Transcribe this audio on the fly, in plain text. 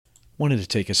wanted to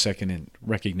take a second and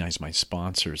recognize my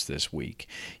sponsors this week.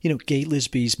 Gay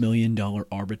Lisby's $1 Million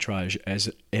Arbitrage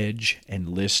as Edge and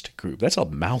List Group. That's a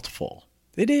mouthful.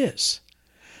 It is.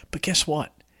 But guess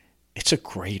what? It's a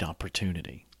great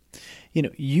opportunity.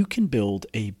 You can build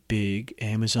a big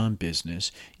Amazon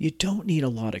business. You don't need a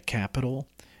lot of capital.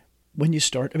 When you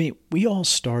start, we all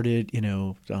started,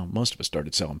 most of us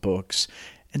started selling books,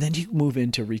 and then you move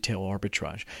into retail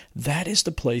arbitrage. That is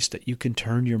the place that you can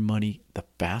turn your money the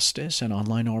fastest in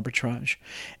online arbitrage.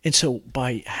 And so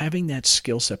by having that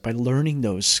skill set, by learning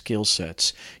those skill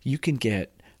sets, you can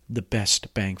get the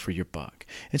best bang for your buck.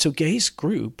 And so Gay's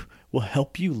group will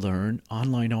help you learn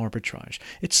online arbitrage.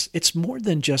 It's more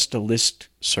than just a list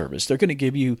service. They're going to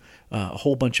give you a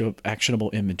whole bunch of actionable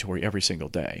inventory every single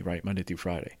day, right, Monday through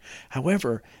Friday.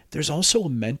 However, there's also a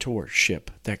mentorship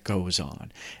that goes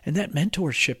on. And that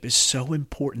mentorship is so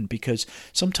important because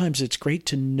sometimes it's great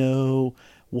to know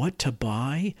what to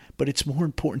buy, but it's more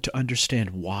important to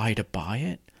understand why to buy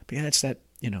it. Because that's that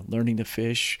learning to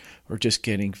fish or just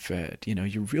getting fed.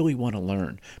 You really want to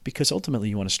learn because ultimately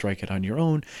you want to strike it on your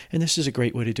own. And this is a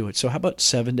great way to do it. So how about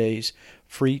 7 days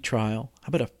free trial? How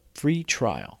about a free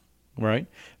trial? Right?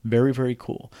 Very, very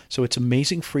cool. So it's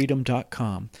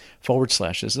amazingfreedom.com/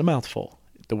 this is a mouthful.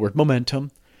 The word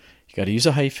momentum, you got to use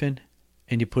a hyphen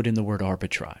and you put in the word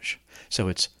arbitrage. So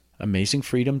it's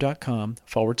amazingfreedom.com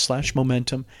 /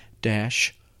 momentum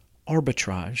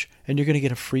 -arbitrage. And you're going to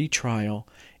get a free trial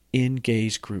in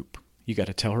Gay's group. You got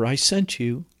to tell her I sent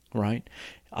you, right?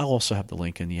 I'll also have the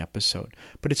link in the episode.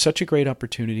 But it's such a great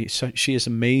opportunity. She is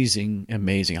amazing. I'm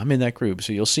in that group,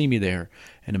 so you'll see me there.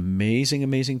 An amazing,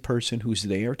 amazing person who's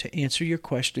there to answer your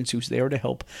questions, who's there to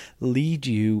help lead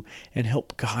you and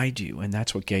help guide you. And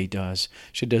that's what Gay does.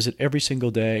 She does it every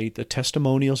single day. The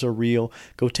testimonials are real.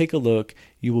 Go take a look.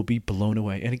 You will be blown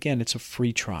away. And again, it's a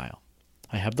free trial.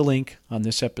 I have the link on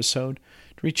this episode.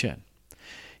 Reach in.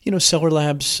 Seller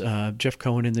Labs, Jeff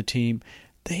Cohen and the team,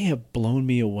 they have blown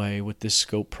me away with this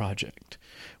Scope project.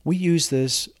 We use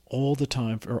this all the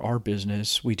time for our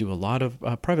business. We do a lot of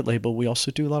private label. We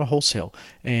also do a lot of wholesale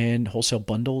and wholesale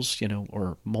bundles,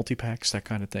 or multi-packs, that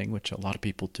kind of thing, which a lot of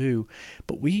people do.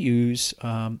 But we use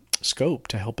Scope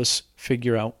to help us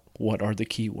figure out what are the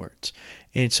keywords.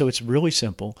 And so it's really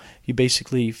simple. You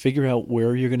basically figure out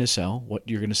where you're going to sell, what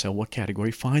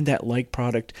category, find that like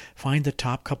product, find the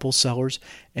top couple sellers,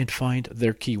 and find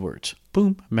their keywords.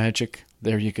 Boom, magic,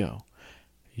 there you go.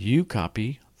 You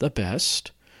copy the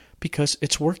best because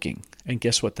it's working. And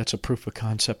guess what? That's a proof of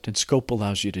concept, and Scope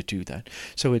allows you to do that.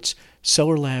 So it's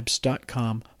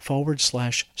sellerlabs.com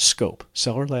 /scope.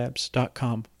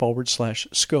 Sellerlabs.com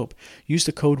 /scope. Use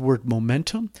the code word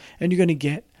momentum, and you're going to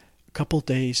get couple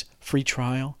days free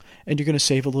trial, and you're going to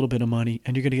save a little bit of money,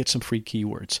 and you're going to get some free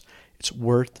keywords. It's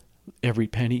worth every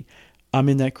penny. I'm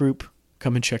in that group.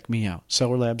 Come and check me out.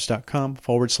 Sellerlabs.com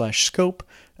 /scope.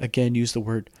 Again, use the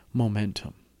word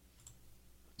momentum.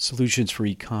 Solutions for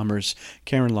e-commerce.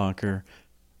 Karen Locker.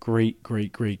 Great,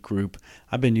 great, great group.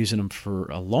 I've been using them for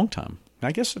a long time.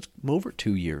 I guess it's over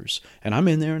 2 years. And I'm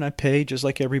in there and I pay just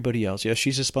like everybody else. Yes,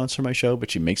 she's a sponsor of my show,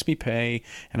 but she makes me pay.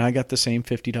 And I got the same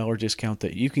 $50 discount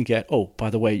that you can get. Oh,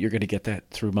 by the way, you're going to get that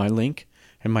through my link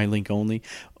and my link only.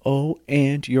 Oh,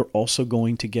 and you're also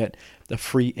going to get the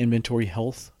free inventory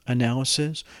health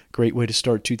analysis. Great way to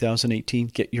start 2018.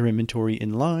 Get your inventory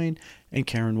in line, and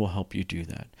Karen will help you do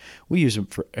that. We use them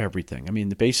for everything.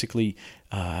 Basically,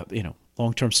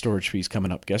 long-term storage fees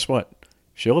coming up. Guess what?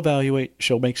 She'll evaluate,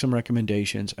 she'll make some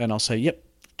recommendations, and I'll say, yep,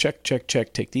 check,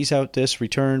 take these out, this,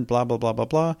 return, blah, blah, blah, blah,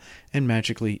 blah, and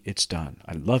magically it's done.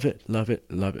 I love it, love it,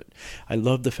 love it. I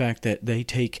love the fact that they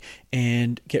take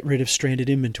and get rid of stranded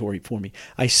inventory for me.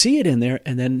 I see it in there,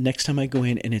 and then next time I go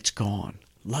in, and it's gone.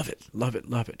 Love it, love it,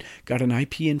 love it. Got an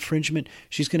IP infringement?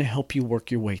 She's going to help you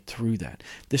work your way through that.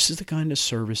 This is the kind of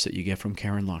service that you get from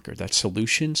Karen Locker. That's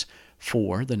solutions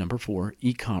for, the number 4,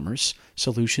 e-commerce,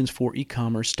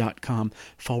 solutionsforecommerce.com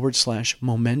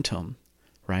 /momentum,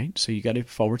 right? So you got a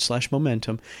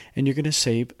 /momentum, and you're going to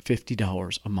save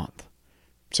 $50 a month.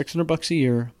 $600 a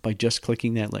year by just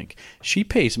clicking that link. She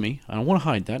pays me. I don't want to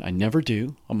hide that. I never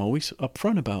do. I'm always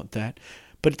upfront about that.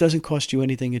 But it doesn't cost you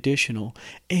anything additional,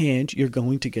 and you're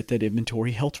going to get that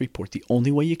inventory health report. The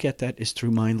only way you get that is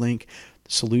through my link,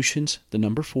 solutions, the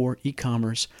number 4,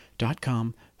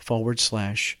 ecommerce.com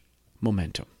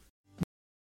 /momentum.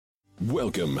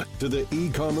 Welcome to the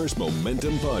E-Commerce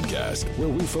Momentum Podcast, where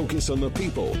we focus on the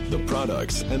people, the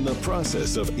products, and the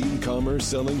process of e-commerce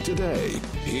selling today.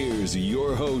 Here's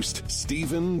your host,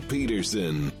 Stephen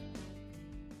Peterson.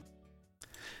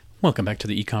 Welcome back to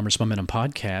the E-Commerce Momentum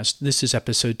Podcast. This is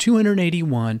episode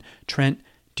 281, Trent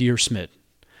Dyrsmid.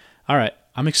 All right,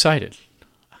 I'm excited.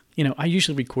 I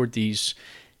usually record these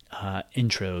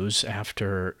intros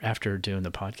after doing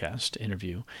the podcast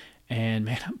interview, and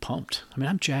man, I'm pumped. I mean,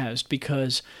 I'm jazzed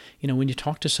because when you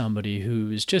talk to somebody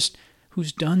who's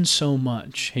done so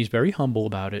much, he's very humble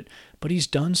about it, but he's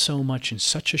done so much in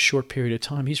such a short period of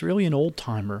time. He's really an old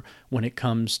timer when it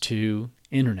comes to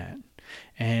internet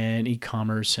and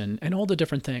e-commerce and all the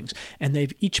different things. And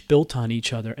they've each built on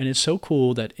each other. And it's so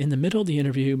cool that in the middle of the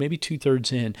interview, maybe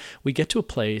 2/3 in, we get to a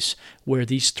place where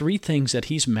these three things that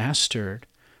he's mastered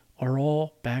are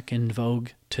all back in vogue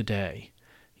today.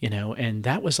 And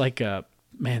that was like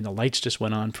man, the lights just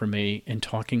went on for me in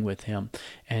talking with him,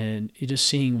 and just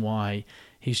seeing why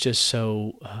he's just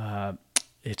so,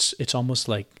 it's almost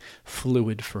like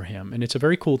fluid for him. And it's a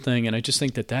very cool thing. And I just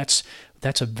think that's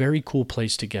a very cool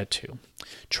place to get to.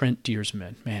 Trent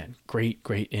Dyrsmid, man,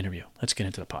 great interview. Let's get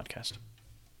into the podcast.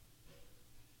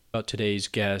 About today's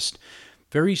guest,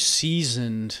 very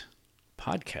seasoned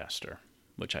podcaster,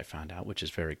 which I found out, which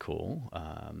is very cool.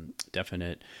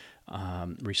 Definite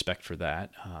respect for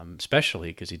that, especially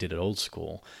because he did it old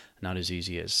school, not as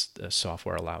easy as the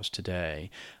software allows today,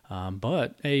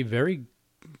 but a very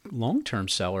long-term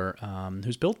seller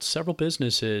who's built several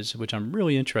businesses, which I'm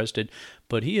really interested.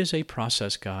 But he is a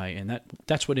process guy, and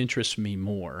that's what interests me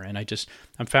more. And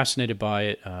I'm fascinated by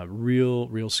it.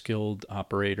 Real skilled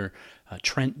operator,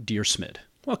 Trent Dyrsmid.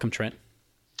 Welcome, Trent.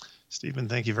 Stephen,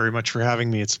 thank you very much for having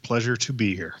me. It's a pleasure to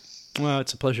be here. Well,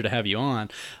 it's a pleasure to have you on.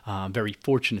 Very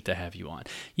fortunate to have you on.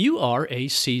 You are a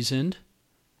seasoned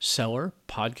seller,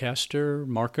 podcaster,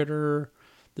 marketer.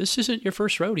 This isn't your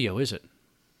first rodeo, is it?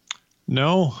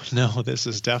 No, this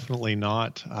is definitely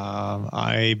not.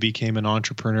 I became an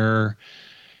entrepreneur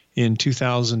in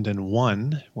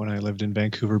 2001 when I lived in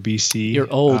Vancouver, BC.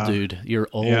 You're old, dude. You're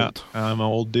old. Yeah, I'm an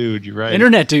old dude. You're right.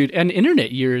 Internet, dude. And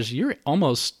internet years, you're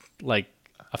almost like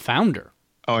a founder.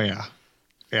 Oh, yeah.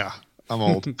 Yeah, I'm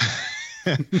old.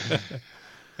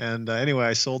 And anyway,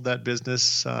 I sold that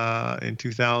business in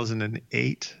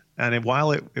 2008. And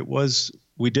while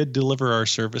we did deliver our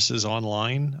services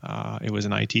online. It was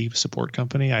an IT support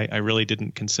company. I really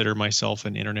didn't consider myself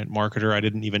an internet marketer. I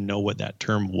didn't even know what that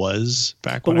term was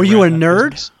back when. But were you a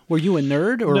nerd? Were you a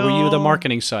nerd, or were you the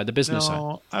marketing side, the business side?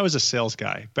 No, I was a sales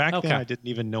guy. Back then, I didn't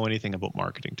even know anything about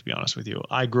marketing, to be honest with you.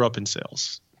 I grew up in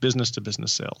sales,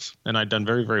 business-to-business sales, and I'd done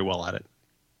very, very well at it.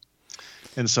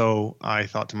 And so I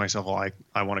thought to myself, well,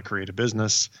 I want to create a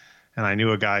business. And I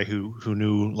knew a guy who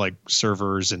knew like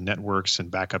servers and networks and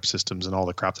backup systems and all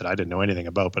the crap that I didn't know anything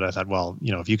about. But I thought, well,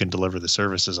 if you can deliver the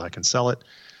services, I can sell it.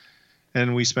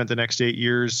 And we spent the next 8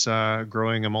 years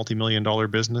growing a multi-million-dollar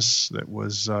business that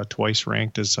was twice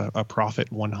ranked as a Profit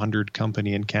 100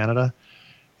 company in Canada.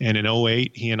 And in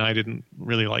 2008, he and I didn't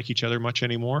really like each other much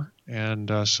anymore. And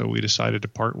so we decided to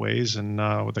part ways, and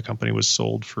the company was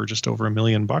sold for just over $1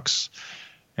 million.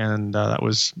 And that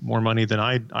was more money than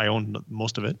I owned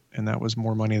most of it. And that was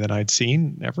more money than I'd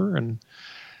seen ever. And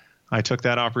I took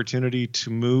that opportunity to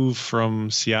move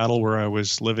from Seattle, where I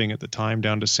was living at the time,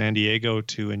 down to San Diego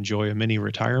to enjoy a mini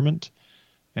retirement.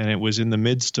 And it was in the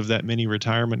midst of that mini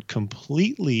retirement,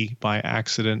 completely by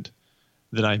accident,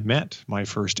 that I met my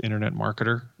first internet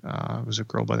marketer. It was a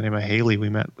girl by the name of Haley. We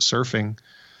met surfing.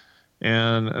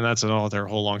 And that's another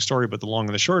whole long story. But the long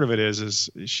and the short of it is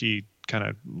she kind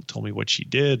of told me what she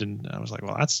did. And I was like,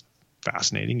 well, that's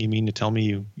fascinating. You mean to tell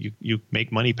me you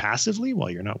make money passively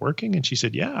while you're not working? And she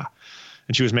said, yeah.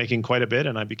 And she was making quite a bit.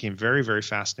 And I became very, very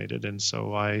fascinated. And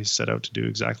so I set out to do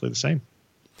exactly the same.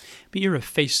 But you're a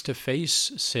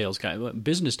face-to-face sales guy,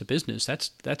 business to business.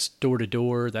 That's door to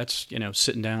door. That's,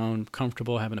 sitting down,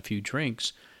 comfortable, having a few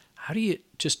drinks. How do you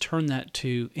just turn that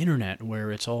to internet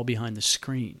where it's all behind the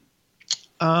screen?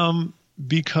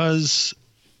 Because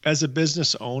as a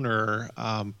business owner,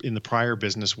 in the prior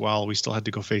business, while we still had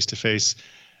to go face to face,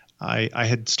 I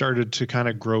had started to kind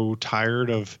of grow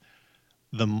tired of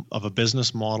a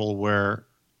business model where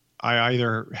I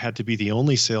either had to be the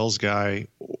only sales guy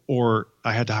or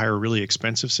I had to hire really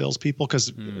expensive salespeople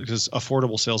because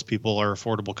affordable salespeople are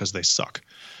affordable because they suck.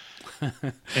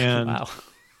 And wow.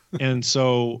 And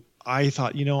so I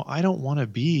thought, I don't want to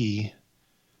be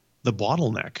the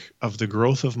bottleneck of the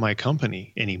growth of my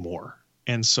company anymore.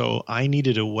 And so I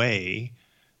needed a way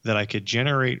that I could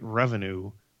generate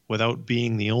revenue without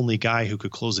being the only guy who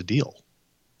could close a deal.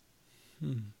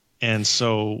 And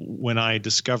so when I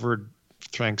discovered,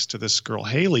 thanks to this girl,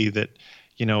 Haley, that,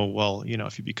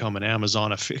 if you become an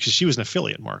Amazon, because she was an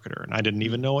affiliate marketer and I didn't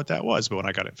even know what that was, but when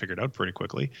I got it figured out pretty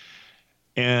quickly,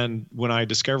 And when I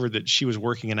discovered that she was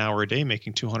working an hour a day,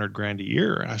 making $200,000 a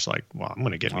year, I was like, well, I'm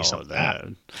going to get me some of that.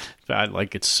 I'd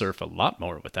like to surf a lot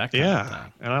more with that kind of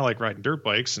thing. And I like riding dirt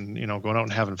bikes and, going out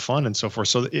and having fun and so forth.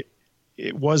 So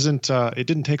it wasn't, it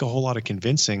didn't take a whole lot of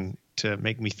convincing to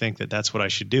make me think that that's what I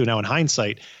should do. Now, in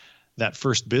hindsight, that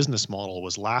first business model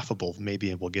was laughable.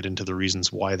 Maybe we'll get into the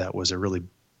reasons why that was a really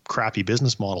crappy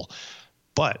business model.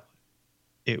 But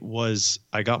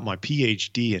I got my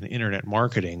PhD in internet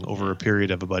marketing over a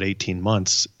period of about 18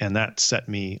 months, and that set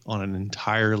me on an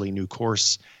entirely new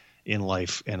course in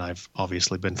life. And I've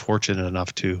obviously been fortunate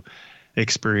enough to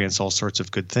experience all sorts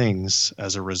of good things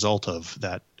as a result of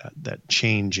that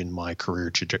change in my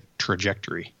career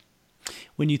trajectory.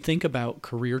 When you think about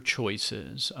career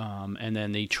choices and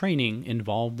then the training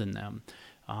involved in them,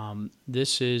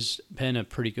 this has been a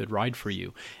pretty good ride for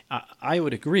you. I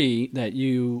would agree that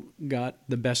you got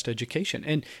the best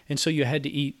education. And so you had to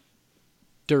eat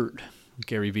dirt.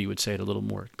 Gary Vee would say it a little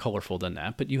more colorful than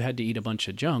that, but you had to eat a bunch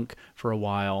of junk for a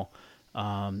while,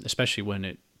 especially when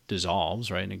it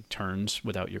dissolves, right, and it turns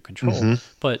without your control. Mm-hmm.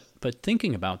 But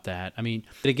thinking about that, I mean,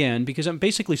 again, because I'm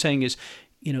basically saying is,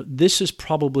 this is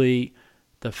probably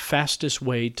the fastest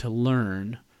way to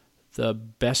learn the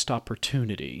best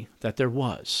opportunity that there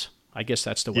was. I guess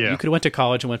that's the way. Yeah. You could have went to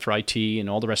college and went for IT and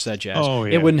all the rest of that jazz. Oh,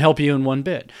 yeah. It wouldn't help you in one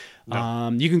bit.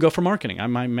 No. You can go for marketing.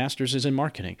 My master's is in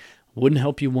marketing. Wouldn't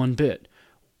help you one bit.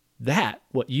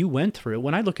 What you went through,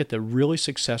 when I look at the really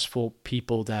successful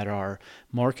people that are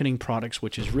marketing products,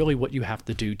 which is really what you have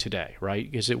to do today, right?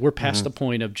 Is that we're past the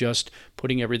point of just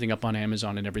putting everything up on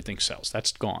Amazon and everything sells.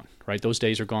 That's gone, right? Those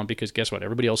days are gone because guess what?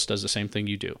 Everybody else does the same thing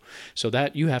you do. So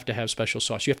that you have to have special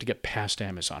sauce. You have to get past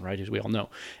Amazon, right? As we all know.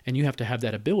 And you have to have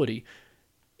that ability.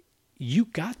 You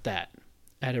got that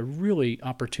at a really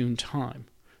opportune time.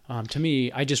 To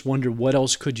me, I just wonder what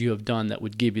else could you have done that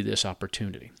would give you this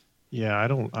opportunity? Yeah, I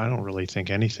don't really think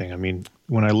anything. I mean,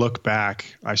 when I look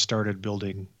back, I started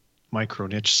building micro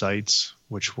niche sites,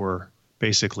 which were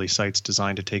basically sites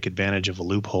designed to take advantage of a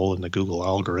loophole in the Google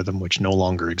algorithm, which no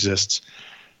longer exists.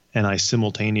 And I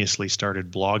simultaneously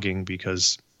started blogging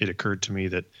because it occurred to me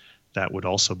that would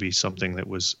also be something that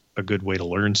was a good way to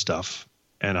learn stuff.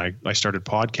 And I started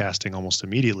podcasting almost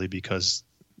immediately because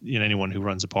anyone who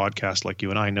runs a podcast like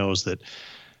you and I knows that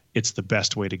it's the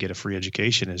best way to get a free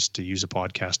education is to use a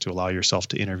podcast to allow yourself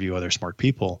to interview other smart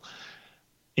people.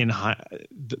 In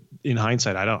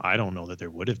hindsight, I don't know that there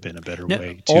would have been a better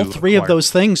way to all three of those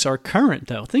things are current,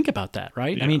 though. Think about that,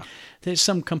 right? Yeah. I mean, there's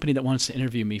some company that wants to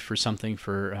interview me for something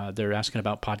they're asking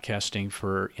about podcasting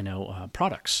for,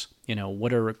 products.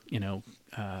 What are,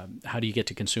 how do you get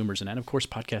to consumers? And of course,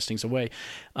 podcasting's a way.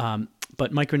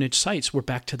 But micro niche sites, we're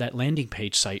back to that landing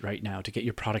page site right now to get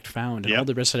your product found and all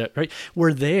the rest of that, right?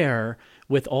 We're there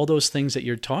with all those things that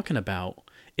you're talking about.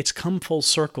 It's come full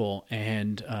circle,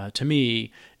 and to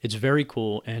me, it's very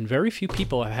cool. And very few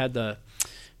people have had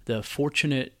the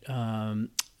fortunate, I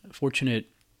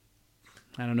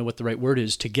don't know what the right word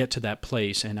is, to get to that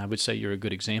place. And I would say you're a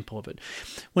good example of it.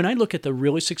 When I look at the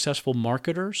really successful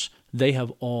marketers, they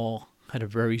have all had a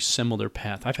very similar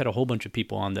path. I've had a whole bunch of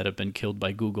people on that have been killed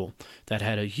by Google that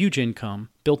had a huge income,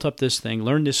 built up this thing,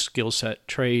 learned this skill set,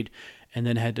 trade, and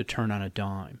then had to turn on a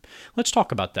dime. Let's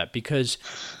talk about that because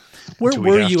where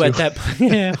were you at that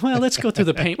point? Yeah, well, let's go through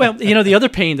the pain. Well, the other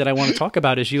pain that I want to talk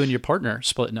about is you and your partner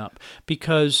splitting up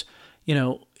because,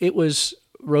 it was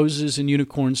roses and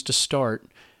unicorns to start.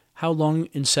 How long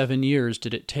in 7 years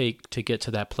did it take to get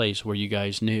to that place where you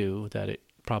guys knew that it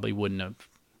probably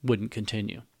wouldn't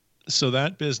continue? So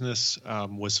that business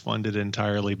was funded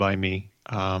entirely by me.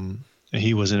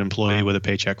 He was an employee with a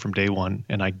paycheck from day one,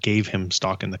 and I gave him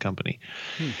stock in the company.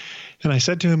 And I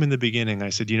said to him in the beginning, I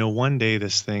said, one day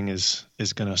this thing is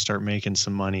going to start making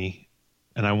some money,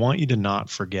 and I want you to not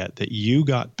forget that you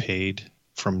got paid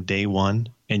from day one,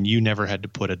 and you never had to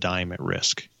put a dime at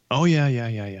risk. Oh,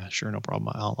 yeah. Sure, no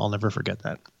problem. I'll never forget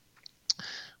that.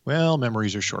 Well,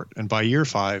 memories are short. And by year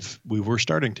 5, we were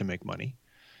starting to make money.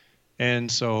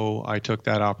 And so I took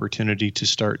that opportunity to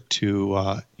start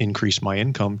to increase my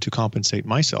income to compensate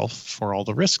myself for all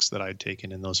the risks that I'd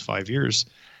taken in those 5 years.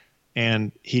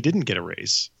 And he didn't get a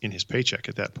raise in his paycheck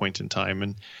at that point in time.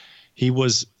 And he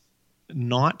was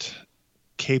not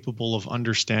capable of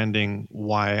understanding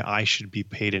why I should be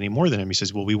paid any more than him. He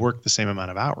says, well, we work the same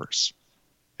amount of hours.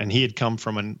 And he had come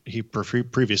from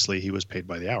previously he was paid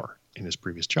by the hour in his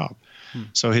previous job.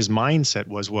 So his mindset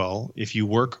was, well, if you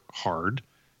work hard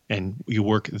and you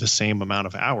work the same amount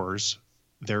of hours,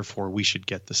 therefore we should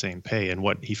get the same pay. And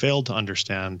what he failed to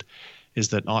understand is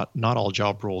that not all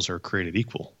job roles are created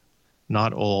equal.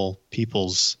 Not all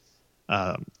people's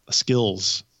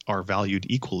skills are valued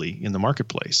equally in the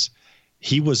marketplace.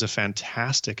 He was a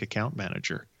fantastic account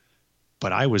manager,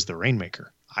 but I was the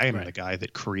rainmaker. I am the guy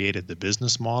that created the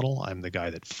business model. I'm the guy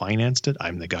that financed it.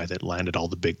 I'm the guy that landed all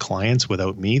the big clients.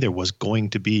 Without me, there was going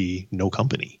to be no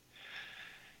company.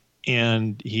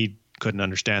 And he couldn't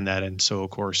understand that. And so,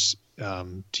 of course,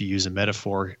 to use a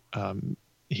metaphor,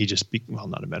 he just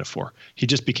not a metaphor. He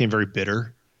just became very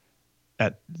bitter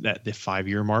at the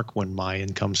 5-year mark when my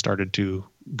income started to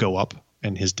go up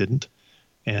and his didn't.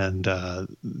 And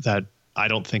that I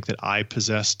don't think that I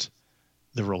possessed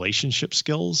the relationship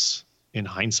skills. In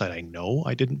hindsight, I know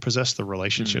I didn't possess the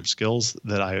relationship skills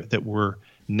that were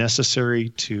necessary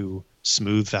to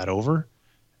smooth that over.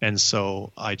 And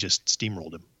so I just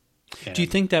steamrolled him. Do you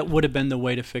think that would have been the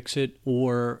way to fix it?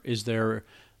 Or is there,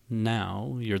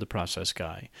 now you're the process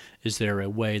guy, is there a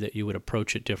way that you would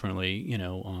approach it differently, in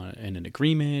an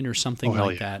agreement or something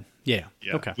like that? Yeah.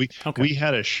 Okay. We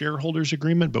had a shareholders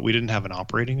agreement, but we didn't have an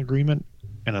operating agreement.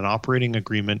 And an operating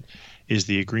agreement is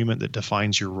the agreement that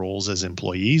defines your roles as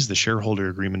employees. The shareholder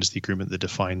agreement is the agreement that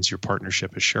defines your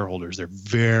partnership as shareholders. They're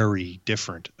very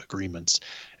different agreements,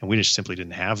 and we just simply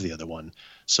didn't have the other one.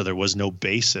 So there was no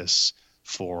basis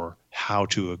for how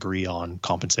to agree on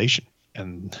compensation.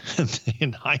 And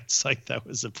in hindsight, that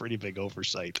was a pretty big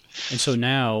oversight. And so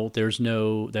now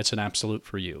that's an absolute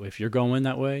for you. If you're going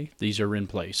that way, these are in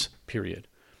place, period.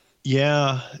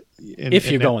 Yeah. If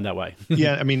you're going that way.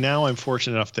 Yeah. I mean, now I'm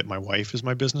fortunate enough that my wife is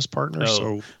my business partner.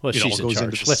 So it all goes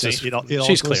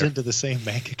into the same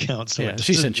bank account. So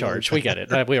she's in charge. We get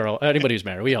it. Anybody who's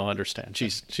married, we all understand.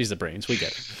 She's the brains. We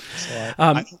get it.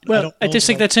 So I just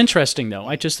think that's interesting, though.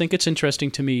 I just think it's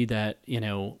interesting to me that,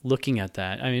 looking at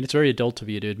that, I mean, it's very adult of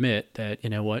you to admit that,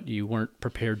 you weren't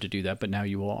prepared to do that, but now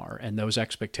you are. And those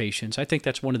expectations, I think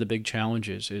that's one of the big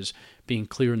challenges is being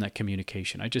clear in that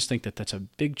communication. I just think that that's a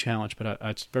big challenge, but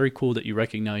it's very cool that you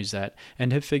recognize that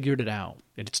and have figured it out.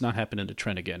 And it's not happening to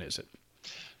Trent again, is it?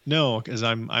 No, because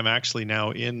I'm actually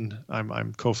now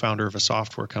I'm co-founder of a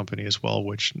software company as well,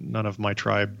 which none of my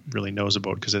tribe really knows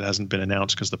about because it hasn't been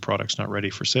announced because the product's not ready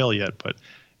for sale yet. But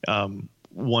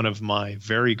one of my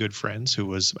very good friends, who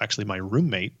was actually my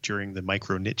roommate during the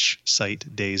micro niche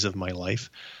site days of my life,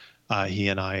 he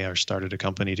and I started a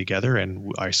company together,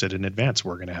 and I said in advance,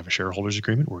 we're going to have a shareholders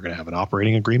agreement, we're going to have an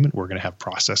operating agreement, we're going to have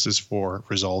processes for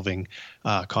resolving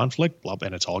conflict,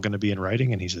 and it's all going to be in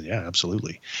writing. And he said, yeah,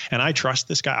 absolutely. And I trust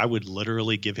this guy. I would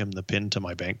literally give him the PIN to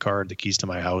my bank card, the keys to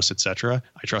my house, etc.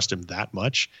 I trust him that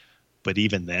much. But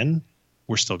even then,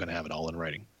 we're still going to have it all in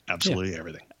writing. Absolutely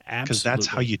everything. Because that's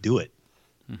how you do it.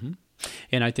 Mm-hmm.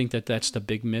 And I think that that's the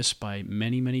big miss by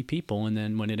many, many people. And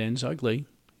then when it ends ugly,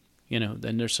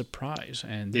 then there's surprise.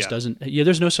 And this doesn't,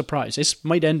 there's no surprise. This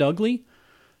might end ugly,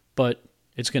 but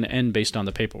it's going to end based on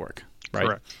the paperwork, right?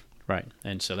 Correct. Right.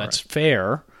 And so that's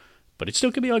fair, but it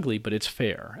still could be ugly, but it's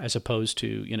fair as opposed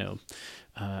to,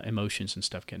 emotions and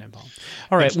stuff getting involved.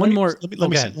 All right. Let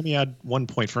me add one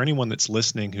point for anyone that's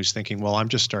listening who's thinking, well, I'm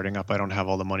just starting up. I don't have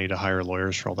all the money to hire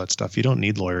lawyers for all that stuff. You don't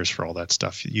need lawyers for all that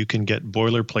stuff. You can get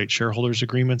boilerplate shareholders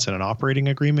agreements and an operating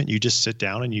agreement. You just sit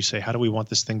down and you say, how do we want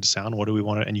this thing to sound? What do we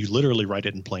want? And you literally write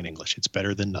it in plain English. It's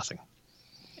better than nothing.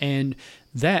 And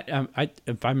that,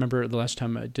 if I remember the last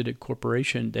time I did a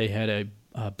corporation, they had a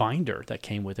binder that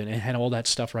came with it. And it had all that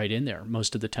stuff right in there.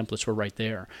 Most of the templates were right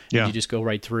there. Yeah. You just go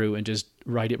right through and just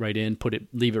write it right in,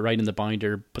 leave it right in the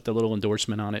binder, put the little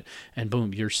endorsement on it, and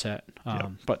boom, you're set.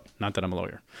 But not that I'm a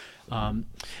lawyer.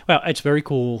 Well, it's very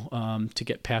cool to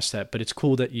get past that, but it's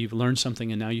cool that you've learned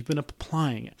something and now you've been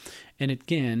applying it. And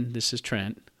again, this is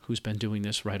Trent, who's been doing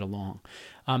this right along.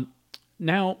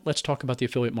 Now let's talk about the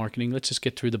affiliate marketing. Let's just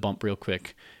get through the bump real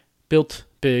quick. Built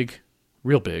big,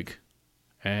 real big,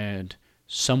 and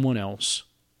someone else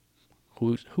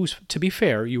who's, to be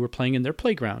fair, you were playing in their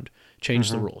playground,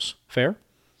 changed the rules. Fair?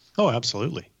 Oh,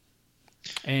 absolutely.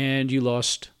 And you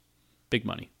lost big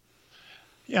money.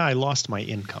 Yeah, I lost my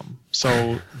income.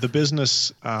 So the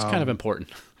business... it's kind of important.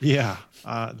 Yeah.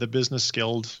 The business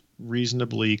scaled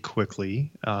reasonably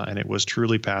quickly, and it was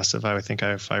truly passive. I think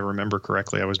if I remember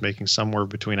correctly, I was making somewhere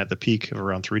between, at the peak, of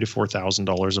around $3,000 to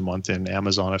 $4,000 a month in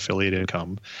Amazon affiliate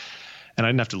income, and I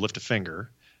didn't have to lift a finger.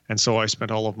 And so I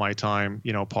spent all of my time,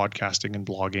 podcasting and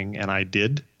blogging, and I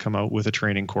did come out with a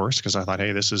training course because I thought,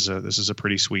 hey, this is a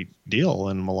pretty sweet deal.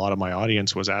 And a lot of my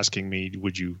audience was asking me,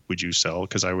 would you sell?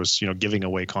 Because I was, giving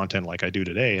away content like I do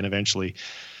today. And eventually,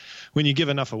 when you give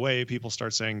enough away, people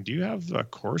start saying, do you have a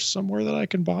course somewhere that I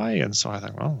can buy? And so I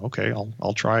thought, well, okay,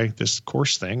 I'll try this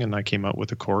course thing. And I came out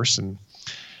with a course, and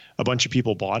a bunch of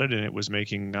people bought it, and it was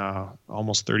making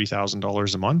almost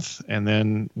 $30,000 a month. And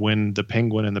then when the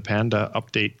Penguin and the Panda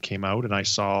update came out, and I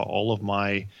saw all of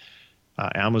my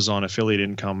Amazon affiliate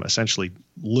income essentially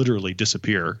literally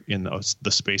disappear in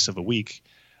the space of a week,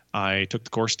 I took the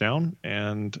course down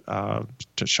and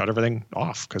to shut everything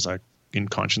off because in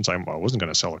conscience, I wasn't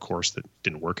going to sell a course that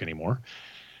didn't work anymore.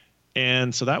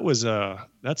 And so that was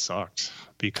that sucked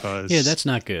because that's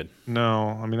not good.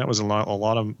 No, I mean that was a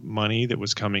lot of money that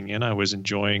was coming in. I was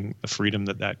enjoying the freedom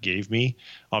that gave me.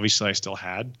 Obviously, I still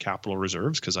had capital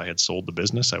reserves because I had sold the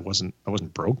business. I wasn't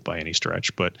broke by any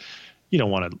stretch, but you don't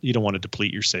want to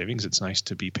deplete your savings. It's nice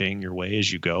to be paying your way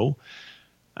as you go.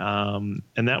 And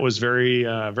that was very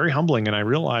very humbling. And I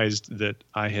realized that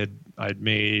I'd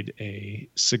made a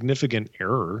significant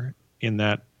error in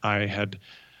that I had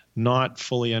not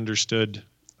fully understood,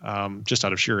 just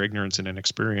out of sheer ignorance and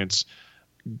inexperience,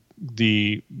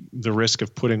 the risk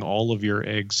of putting all of your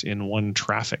eggs in one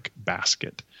traffic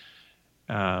basket.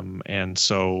 And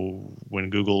so when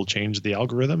Google changed the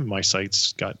algorithm, my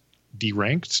sites got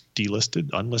deranked,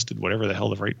 delisted, unlisted, whatever the hell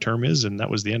the right term is, and that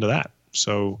was the end of that.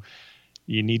 So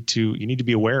you need to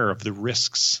be aware of the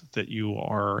risks that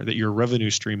your revenue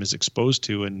stream is exposed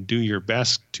to, and do your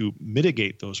best to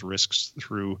mitigate those risks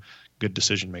through good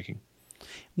decision making.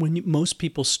 When most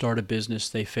people start a business,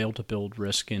 they fail to build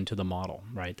risk into the model,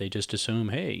 right? They just assume,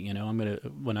 hey,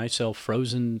 when I sell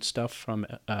frozen stuff from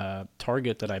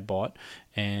Target that I bought,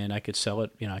 and I could sell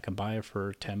it, I can buy it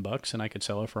for $10 and I could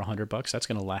sell it for $100. That's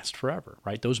going to last forever,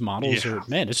 right? Those models are,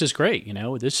 man, this is great.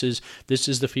 This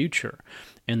is the future.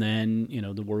 And then,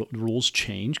 the rules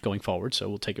change going forward. So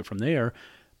we'll take it from there.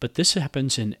 But this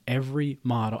happens in every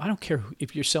model. I don't care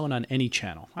if you're selling on any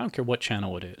channel. I don't care what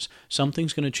channel it is.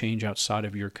 Something's going to change outside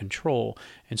of your control.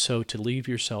 And so to leave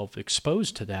yourself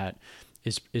exposed to that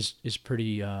is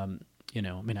pretty, I'm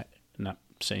not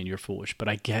saying you're foolish, but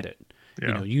I get it.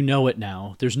 Yeah. You know it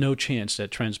now. There's no chance that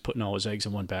Trent's putting all his eggs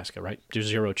in one basket, right? There's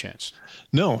zero chance.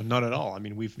 No, not at all. I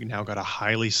mean, we've now got a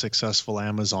highly successful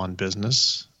Amazon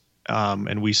business.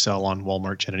 And we sell on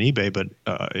Walmart and eBay, but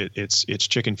it's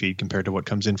chicken feed compared to what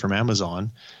comes in from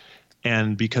Amazon.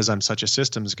 And because I'm such a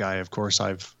systems guy, of course,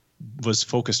 was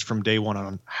focused from day one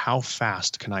on how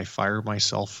fast can I fire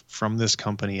myself from this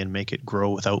company and make it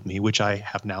grow without me, which I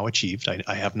have now achieved.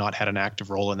 I have not had an active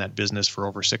role in that business for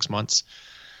over 6 months.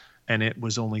 And it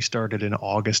was only started in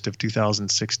August of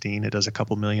 2016. It does a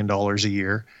couple $1 million a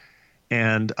year.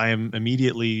 And I am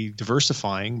immediately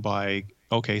diversifying by,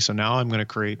 okay, so now I'm going to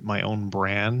create my own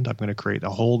brand. I'm going to create a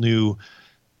whole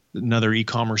another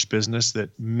e-commerce business that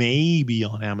may be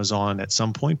on Amazon at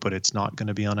some point, but it's not going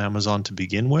to be on Amazon to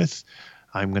begin with.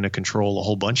 I'm going to control a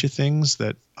whole bunch of things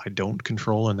that I don't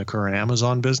control in the current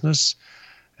Amazon business.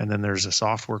 And then there's a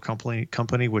software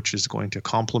company which is going to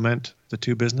complement the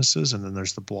two businesses. And then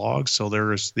there's the blog. So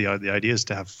there's the idea is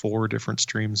to have 4 different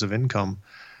streams of income.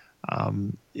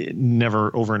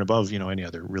 Never over and above, any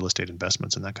other real estate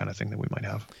investments and that kind of thing that we might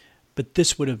have. But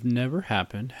this would have never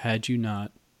happened had you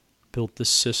not built the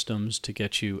systems to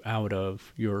get you out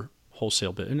of your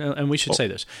wholesale bit. And we should say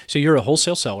this. So you're a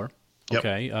wholesale seller,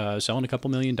 okay, selling a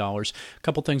couple $1 million. A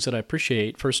couple things that I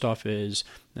appreciate. First off is,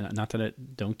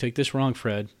 don't take this wrong,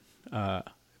 Fred,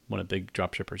 one of the big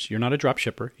drop shippers. You're not a drop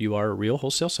shipper. You are a real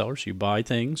wholesale seller. So you buy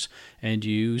things and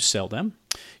you sell them.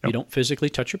 Yep. You don't physically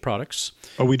touch your products.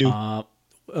 Oh, we do.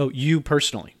 You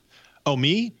personally? Oh,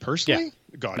 me personally?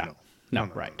 Yeah. God, no,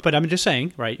 right. But I'm just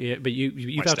saying, right? But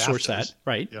you've outsourced that,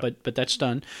 right? Yep. But that's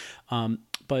done.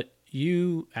 But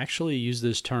you actually use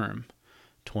this term,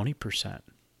 20%.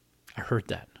 I heard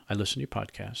that. I listened to your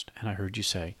podcast, and I heard you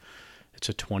say it's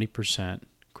a 20%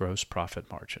 gross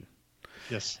profit margin.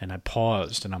 Yes. And I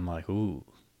paused, and I'm like, ooh,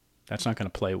 that's not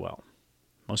going to play well.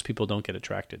 Most people don't get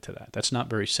attracted to that. That's not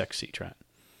very sexy, Trent.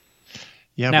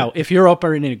 Yeah. Now, if you're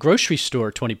operating in a grocery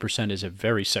store, 20% is a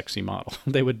very sexy model.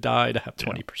 They would die to have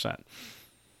 20%. Yeah.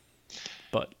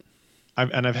 But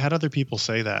I've had other people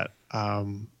say that,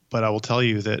 but I will tell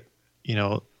you that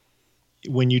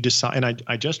when you decide, and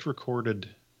I just recorded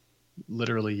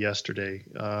literally yesterday.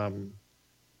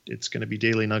 It's going to be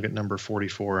Daily Nugget number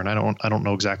 44, and I don't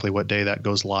know exactly what day that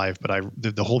goes live, but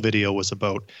the whole video was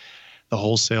about the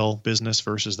wholesale business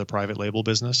versus the private label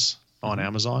business on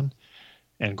Amazon,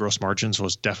 and gross margins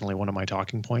was definitely one of my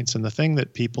talking points. And the thing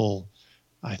that people,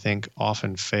 I think,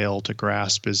 often fail to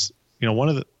grasp is, one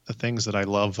of the things that I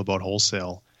love about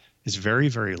wholesale is very,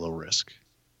 very low risk.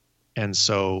 And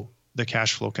so the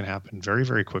cash flow can happen very,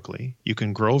 very quickly. You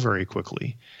can grow very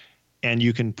quickly, and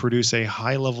you can produce a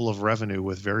high level of revenue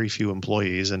with very few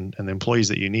employees, and the employees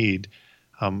that you need,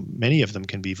 many of them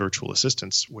can be virtual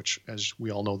assistants, which, as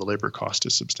we all know, the labor cost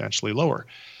is substantially lower.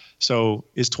 So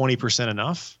is 20%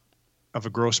 enough of a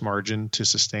gross margin to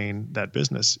sustain that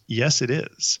business? Yes, it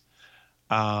is.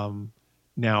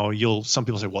 Now some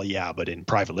people say, well, yeah, but in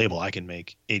private label, I can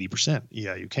make 80%.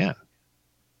 Yeah, you can,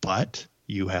 but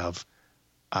you have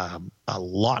a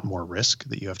lot more risk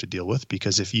that you have to deal with,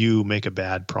 because if you make a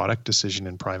bad product decision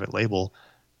in private label,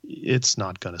 it's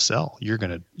not going to sell. You're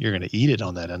going to eat it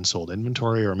on that unsold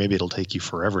inventory, or maybe it'll take you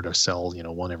forever to sell,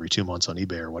 one every 2 months on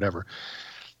eBay or whatever.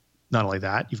 Not only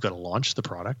that, you've got to launch the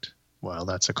product. Well,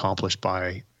 that's accomplished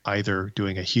by either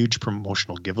doing a huge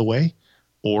promotional giveaway,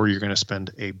 or you're going to spend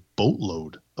a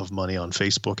boatload of money on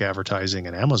Facebook advertising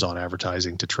and Amazon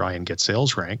advertising to try and get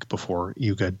sales rank before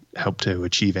you could help to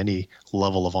achieve any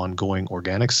level of ongoing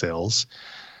organic sales.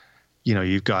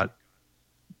 You've got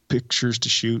pictures to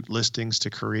shoot, listings to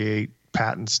create,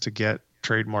 patents to get,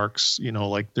 trademarks,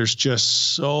 there's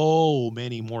just so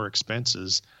many more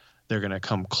expenses. They're going to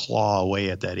come claw away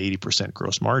at that 80%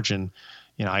 gross margin.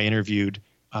 I interviewed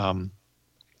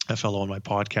a fellow on my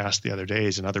podcast the other day.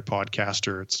 Is another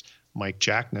podcaster. It's Mike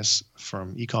Jackness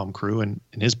from Ecom Crew, and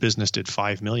his business did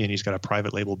 $5 million. He's got a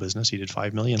private label business. He did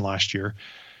 $5 million last year,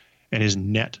 and his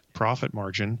net profit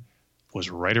margin was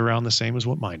right around the same as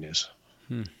what mine is.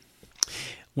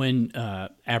 When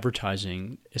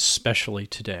advertising, especially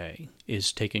today,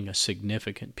 is taking a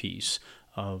significant piece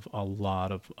of a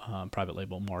lot of private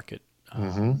label market.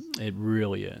 It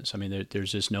really is. I mean,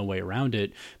 there's just no way around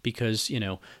it, because,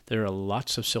 there are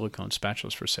lots of silicone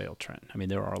spatulas for sale, Trent. I mean,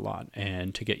 there are a lot.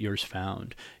 And to get yours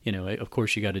found, of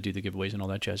course, you got to do the giveaways and all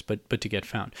that jazz, but to get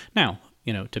found. Now,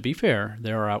 to be fair,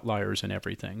 there are outliers in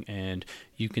everything, and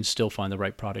you can still find the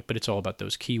right product, but it's all about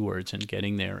those keywords and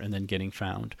getting there and then getting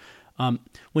found.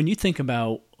 When you think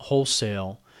about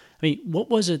wholesale, I mean, what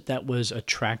was it that was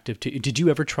attractive to you? Did you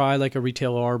ever try like a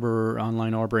retail arb or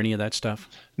online arb or any of that stuff?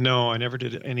 No, I never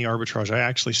did any arbitrage. I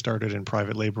actually started in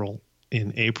private label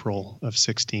in April of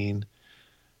 2016,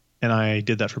 and I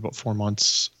did that for about 4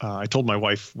 months. I told my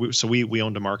wife, we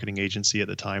owned a marketing agency at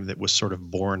the time that was sort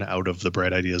of born out of the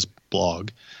Bright Ideas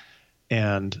blog,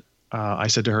 and I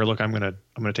said to her, look, I'm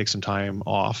gonna take some time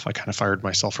off. I kind of fired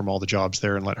myself from all the jobs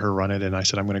there and let her run it, and I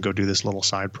said I'm going to go do this little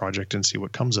side project and see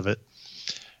what comes of it.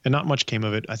 And not much came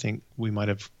of it. I think we might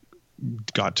have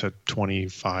got to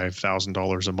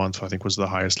 $25,000 a month, I think was the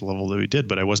highest level that we did.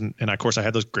 But I wasn't, and of course I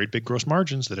had those great big gross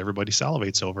margins that everybody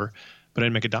salivates over, but I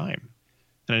didn't make a dime.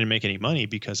 And I didn't make any money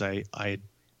because I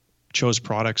chose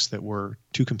products that were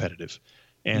too competitive.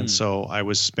 And so I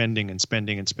was spending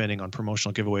on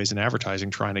promotional giveaways and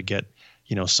advertising, trying to get,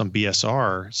 some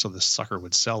BSR so the sucker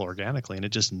would sell organically. And it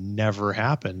just never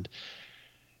happened.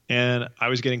 And I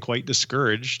was getting quite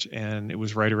discouraged, and it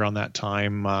was right around that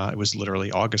time. It was literally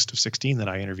August of 2016 that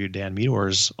I interviewed Dan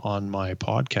Meadors on my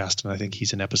podcast, and I think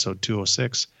he's in episode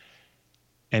 206.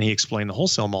 And he explained the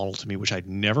wholesale model to me, which I'd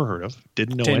never heard of.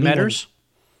 Didn't know anyone.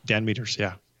 Dan Meadors,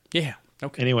 yeah. Yeah.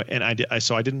 Okay. Anyway, and I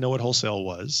didn't know what wholesale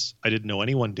was. I didn't know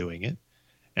anyone doing it,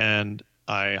 and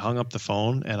I hung up the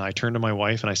phone and I turned to my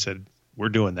wife and I said, "We're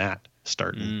doing that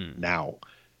starting now."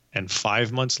 And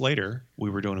 5 months later, we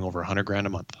were doing over $100,000 a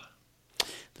month.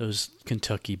 Those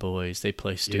Kentucky boys, they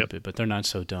play stupid, but they're not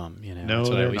so dumb. No, that's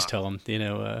what I always tell them.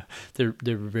 They're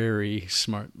very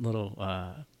smart little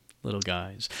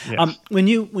guys. Yes. When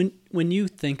you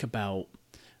think about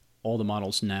all the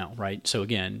models now, right? So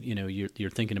again, you're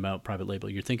thinking about private label,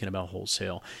 you're thinking about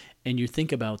wholesale, and you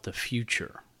think about the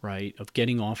future, right, of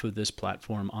getting off of this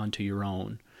platform onto your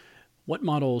own. What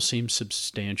model seems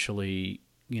substantially,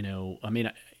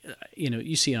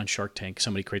 you see it on Shark Tank,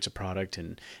 somebody creates a product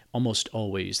and almost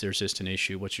always there's just an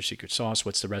issue. What's your secret sauce?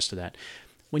 What's the rest of that?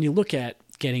 When you look at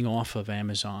getting off of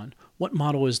Amazon, what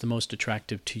model is the most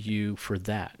attractive to you for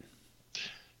that?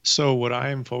 So what I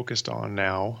am focused on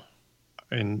now,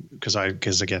 and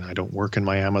because again, I don't work in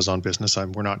my Amazon business,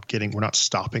 we're not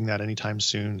stopping that anytime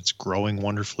soon. It's growing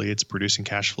wonderfully. It's producing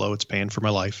cash flow. It's paying for my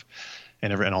life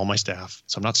and all my staff.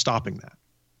 So I'm not stopping that.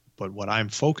 But what I'm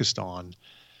focused on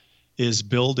is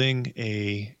building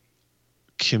a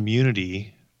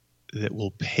community that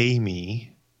will pay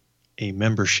me a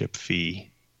membership fee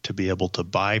to be able to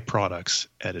buy products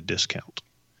at a discount.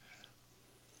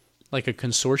 Like a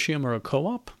consortium or a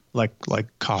co-op? Like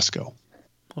Costco.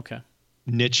 Okay.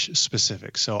 Niche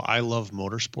specific. So I love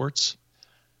motorsports.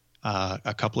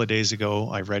 A couple of days ago,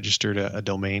 I registered a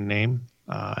domain name,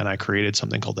 and I created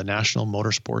something called the National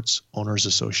Motorsports Owners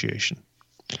Association.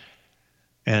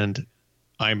 And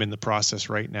I'm in the process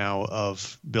right now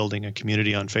of building a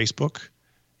community on Facebook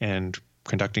and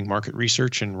conducting market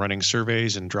research and running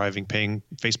surveys and paying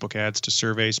Facebook ads to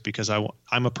surveys, because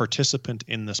I'm a participant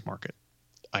in this market.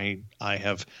 I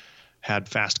have had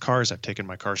fast cars. I've taken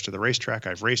my cars to the racetrack.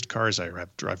 I've raced cars. I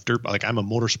drive dirt. I'm a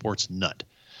motorsports nut.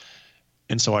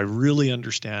 And so I really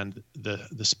understand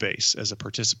the space as a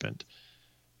participant.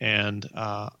 And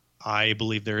I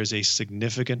believe there is a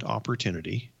significant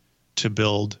opportunity to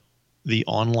build the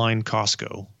online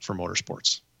Costco for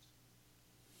motorsports.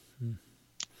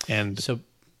 And so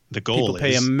the goal people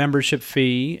pay is a membership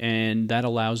fee, and that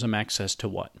allows them access to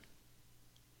what?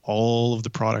 all of the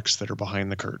products that are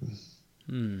behind the curtain.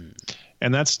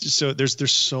 And that's just, so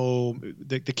there's so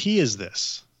the key is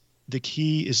this. The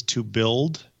key is to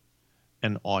build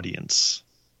an audience,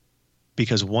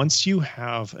 because once you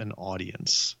have an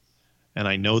audience, and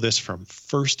I know this from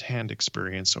firsthand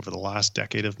experience over the last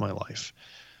decade of my life,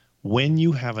 when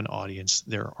you have an audience,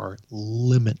 there are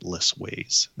limitless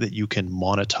ways that you can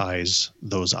monetize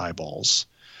those eyeballs.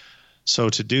 So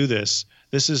to do this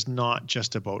is not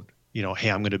just about, hey,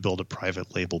 I'm going to build a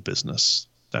private label business.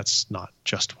 That's not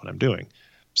just what I'm doing.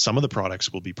 Some of the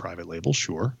products will be private label,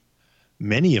 sure.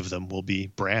 Many of them will be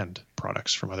brand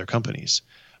products from other companies.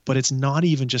 But it's not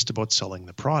even just about selling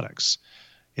the products.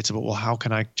 It's about, well, how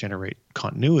can I generate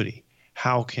continuity?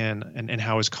 How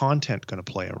is content going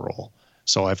to play a role?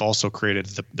 So I've also created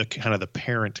the kind of the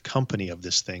parent company of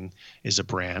this thing is a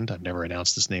brand. I've never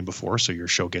announced this name before, so your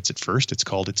show gets it first. It's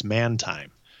called It's Man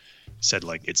Time. Said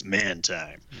like it's man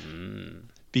time.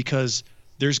 Because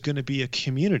there's going to be a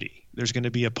community. There's going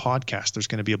to be a podcast. There's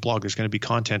going to be a blog. There's going to be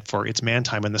content for It's Man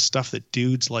Time and the stuff that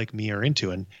dudes like me are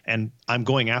into. And I'm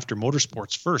going after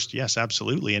motorsports first. Yes,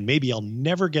 absolutely. And maybe I'll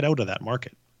never get out of that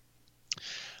market.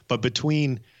 But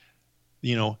between,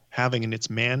 having an It's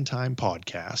Man Time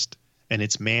podcast and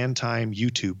It's Man Time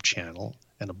YouTube channel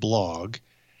and a blog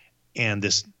and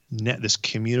this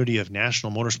community of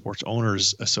National Motorsports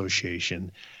Owners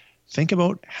Association, think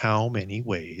about how many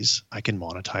ways I can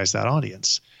monetize that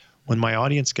audience. When my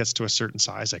audience gets to a certain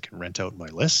size, I can rent out my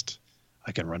list.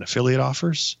 I can run affiliate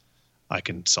offers. I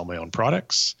can sell my own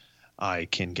products. I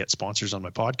can get sponsors on my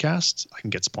podcast. I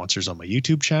can get sponsors on my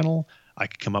YouTube channel. I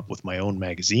could come up with my own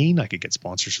magazine. I could get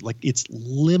sponsors. Like, it's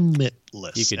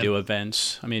limitless. You could do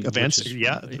events. I mean, events.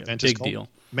 Yeah, the event is called deal.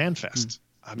 Manfest.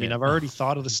 I mean, I've already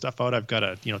thought of this stuff out. I've got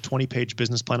a 20-page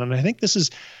business plan, and I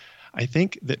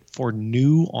think that for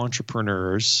new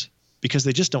entrepreneurs, because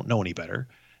they just don't know any better,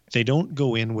 they don't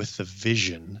go in with the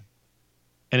vision.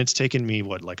 And it's taken me,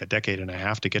 like a decade and a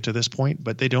half to get to this point,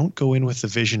 but they don't go in with the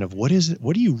vision of what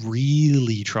are you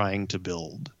really trying to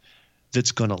build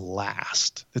that's going to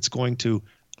last, that's going to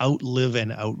outlive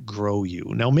and outgrow you.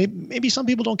 Now, maybe some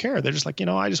people don't care. They're just like,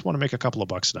 I just want to make a couple of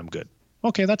bucks and I'm good.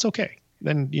 Okay, that's okay.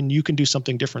 Then you can do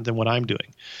something different than what I'm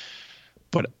doing.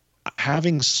 But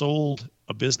having sold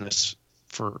a business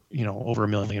for over $1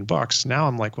 million, now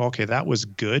I'm like, well, okay, that was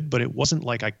good, but it wasn't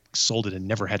like I sold it and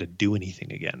never had to do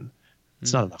anything again.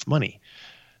 It's not enough money.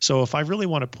 So if I really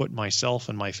want to put myself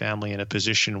and my family in a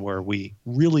position where we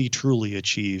really truly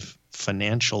achieve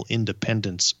financial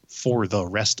independence for the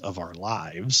rest of our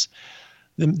lives,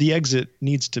 then the exit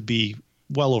needs to be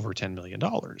well over $10 million.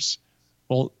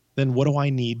 Well, then what do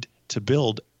I need to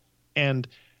build? And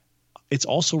it's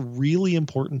also really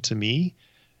important to me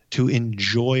to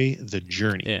enjoy the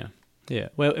journey. Yeah. Yeah.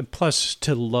 Well, plus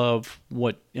to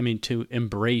to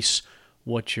embrace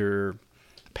what you're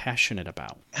passionate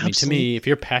about. Absolutely. I mean, to me, if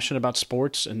you're passionate about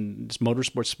sports and it's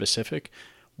motorsports specific,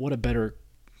 what a better,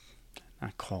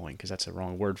 not calling because that's the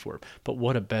wrong word for it, but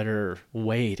what a better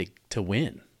way to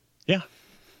win. Yeah.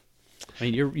 I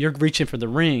mean, you're reaching for the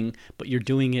ring, but you're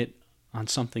doing it on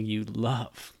something you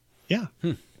love. Yeah.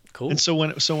 Cool. And so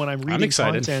when I'm reading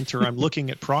content or I'm looking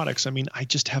at products, I mean, I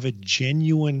just have a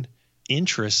genuine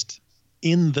interest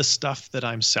in the stuff that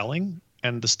I'm selling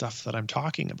and the stuff that I'm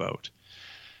talking about.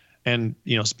 And,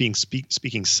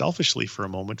 speaking selfishly for a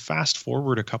moment, fast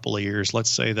forward a couple of years, let's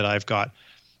say that I've got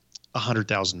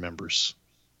 100,000 members,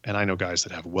 and I know guys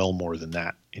that have well more than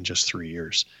that in just 3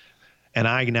 years. And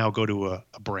I now go to a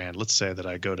brand. Let's say that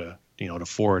I go to, to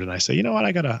Ford and I say, what,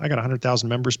 I got 100,000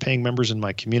 members, paying members in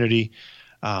my community.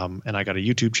 And I got a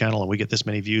YouTube channel and we get this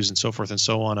many views and so forth and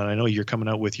so on. And I know you're coming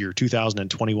out with your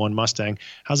 2021 Mustang.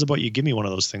 How's about you give me one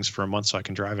of those things for a month so I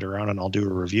can drive it around and I'll do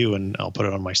a review and I'll put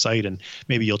it on my site and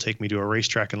maybe you'll take me to a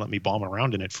racetrack and let me bomb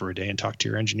around in it for a day and talk to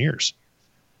your engineers.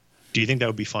 Do you think that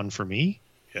would be fun for me?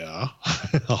 Yeah,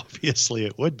 obviously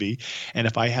it would be. And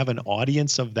if I have an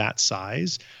audience of that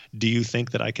size, do you think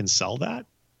that I can sell that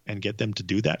and get them to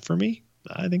do that for me?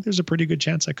 I think there's a pretty good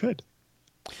chance I could.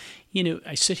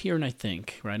 I sit here and I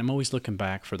think, right, I'm always looking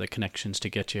back for the connections to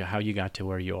get you how you got to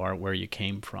where you are, where you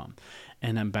came from.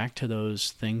 And I'm back to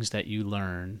those things that you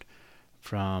learned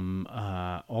from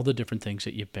all the different things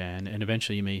that you've been, and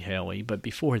eventually you made Haley. But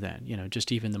before then,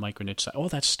 just even the micro niche side, all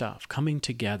that stuff coming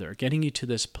together, getting you to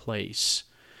this place,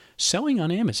 selling on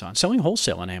Amazon, selling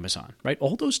wholesale on Amazon, right?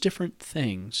 All those different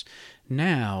things.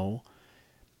 Now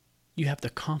you have the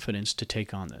confidence to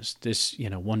take on this,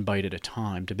 one bite at a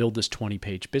time, to build this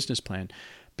 20-page business plan,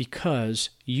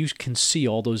 because you can see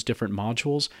all those different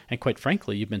modules, and quite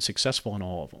frankly, you've been successful in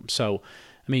all of them. So,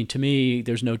 I mean, to me,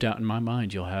 there's no doubt in my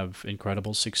mind you'll have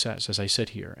incredible success as I sit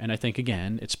here. And I think,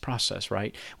 again, it's process,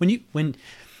 right? When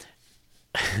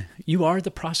you are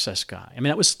the process guy. I mean,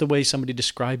 that was the way somebody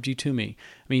described you to me.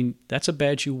 I mean, that's a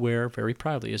badge you wear very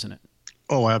proudly, isn't it?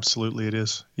 Oh, absolutely it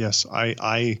is. Yes,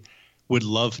 I would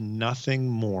love nothing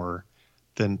more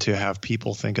than to have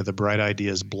people think of the Bright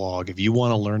Ideas blog. If you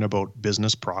want to learn about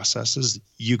business processes,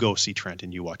 you go see Trent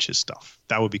and you watch his stuff.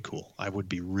 That would be cool. I would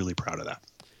be really proud of that.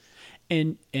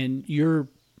 And your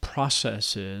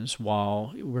processes,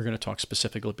 while we're going to talk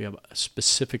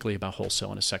specifically about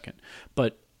wholesale in a second,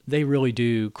 but they really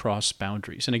do cross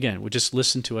boundaries. And again, just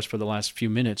listen to us for the last few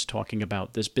minutes talking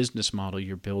about this business model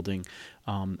you're building,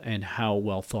 and how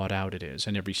well thought out it is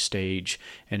in every stage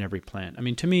and every plan. I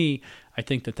mean, to me, I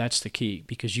think that that's the key,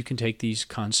 because you can take these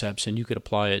concepts and you could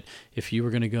apply it if you were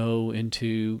going to go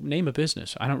into, name a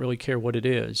business. I don't really care what it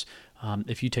is.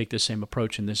 If you take the same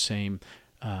approach and the same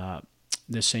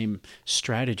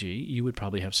strategy, you would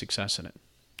probably have success in it.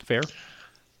 Fair?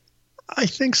 I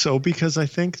think so, because I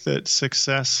think that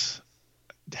success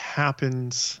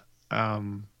happens.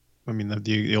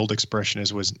 The old expression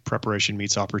was preparation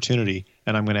meets opportunity,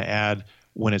 and I'm going to add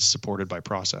when it's supported by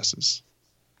processes.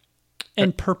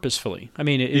 And purposefully. I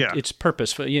mean, it's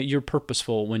purposeful. You're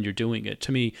purposeful when you're doing it.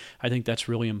 To me, I think that's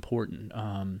really important.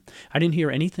 I didn't hear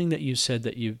anything that you said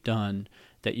that you've done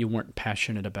that you weren't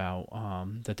passionate about,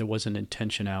 that there wasn't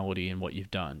intentionality in what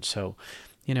you've done. So,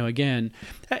 again,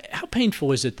 how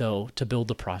painful is it, though, to build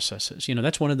the processes?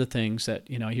 That's one of the things that,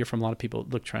 I hear from a lot of people.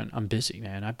 Look, Trent, I'm busy,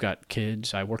 man. I've got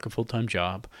kids. I work a full-time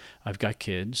job. I've got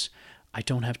kids. I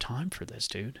don't have time for this,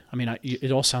 dude. I mean,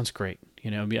 it all sounds great.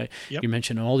 You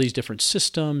mentioned all these different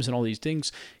systems and all these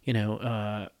things.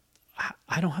 I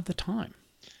don't have the time.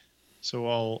 So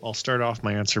I'll start off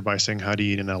my answer by saying, how do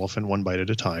you eat an elephant one bite at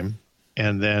a time?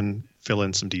 And then fill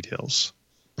in some details.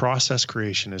 Process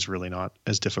creation is really not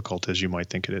as difficult as you might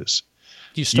think it is.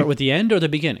 Do you start with the end or the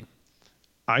beginning?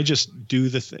 I just do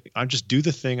the thing. I just do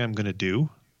the thing I'm going to do,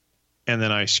 and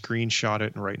then I screenshot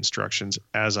it and write instructions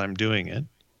as I'm doing it.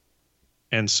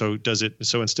 And so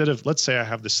instead of, let's say I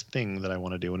have this thing that I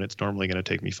want to do, and it's normally going to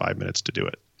take me 5 minutes to do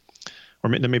it, or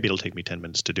maybe it'll take me 10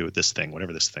 minutes to do it, this thing,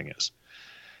 whatever this thing is.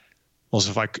 Well,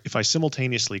 so if I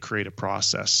simultaneously create a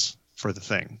process for the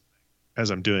thing as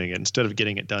I'm doing it, instead of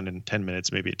getting it done in 10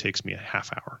 minutes, maybe it takes me a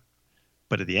half hour.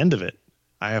 But at the end of it,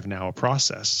 I have now a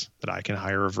process that I can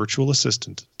hire a virtual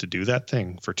assistant to do that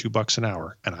thing for $2 an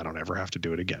hour, and I don't ever have to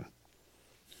do it again.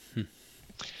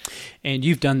 And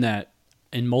you've done that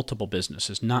in multiple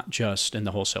businesses, not just in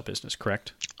the wholesale business,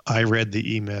 correct? I read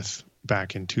the E-Myth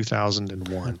back in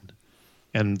 2001,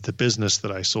 and the business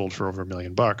that I sold for over $1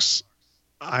 million,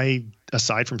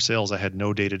 aside from sales, I had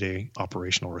no day-to-day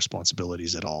operational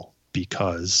responsibilities at all,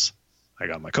 because I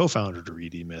got my co-founder to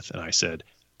read E-Myth, and I said,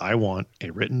 I want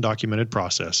a written, documented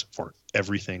process for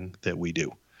everything that we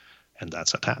do. And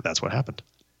that's what happened.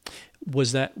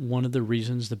 Was that one of the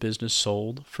reasons the business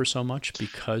sold for so much,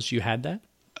 because you had that?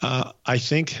 I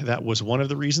think that was one of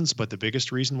the reasons, but the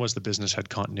biggest reason was the business had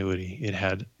continuity. It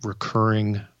had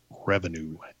recurring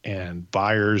revenue, and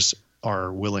buyers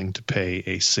are willing to pay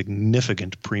a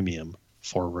significant premium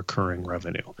for recurring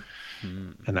revenue.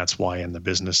 And that's why in the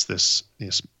business, this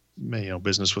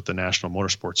business with the National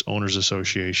Motorsports Owners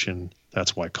Association,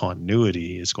 that's why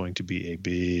continuity is going to be a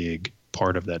big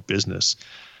part of that business.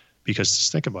 Because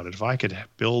just think about it, if I could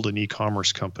build an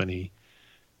e-commerce company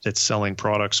that's selling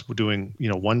products, doing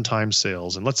one-time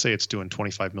sales, and let's say it's doing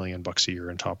 $25 million a year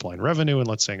in top-line revenue, and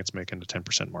let's say it's making a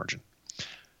 10% margin,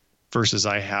 versus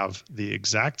I have the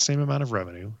exact same amount of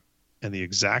revenue and the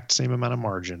exact same amount of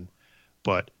margin,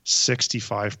 but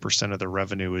 65% of the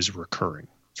revenue is recurring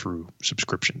through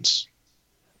subscriptions.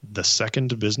 The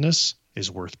second business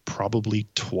is worth probably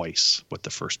twice what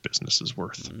the first business is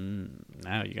worth.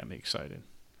 Now you got me excited.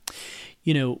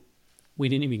 We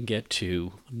didn't even get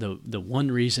to the one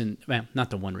reason, well,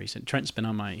 not the one reason. Trent's been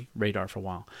on my radar for a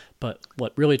while, but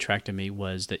what really attracted me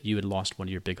was that you had lost one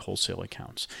of your big wholesale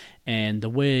accounts. And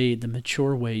the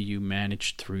mature way you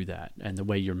managed through that and the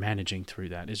way you're managing through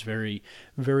that is very,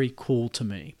 very cool to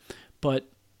me. But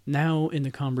now in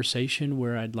the conversation,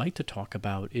 where I'd like to talk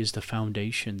about is the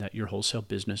foundation that your wholesale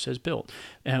business has built.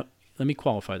 Now, let me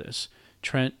qualify this.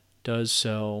 Trent does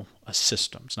sell a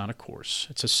system. It's not a course.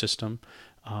 It's a system.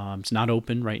 It's not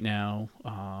open right now.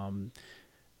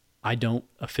 I don't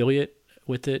affiliate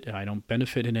with it. I don't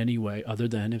benefit in any way other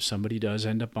than if somebody does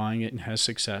end up buying it and has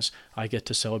success, I get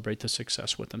to celebrate the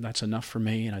success with them. That's enough for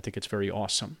me, and I think it's very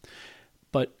awesome.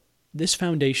 But this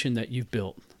foundation that you've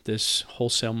built, this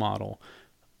wholesale model,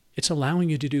 it's allowing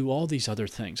you to do all these other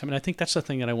things. I mean, I think that's the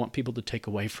thing that I want people to take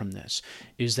away from this,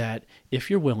 is that if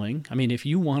you're willing, I mean, if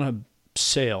you want to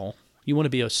sail, you want to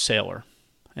be a sailor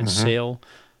and sail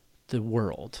the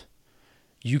world,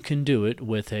 you can do it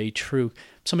with a true...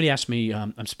 Somebody asked me,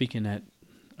 I'm speaking at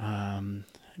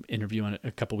interview in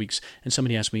a couple weeks, and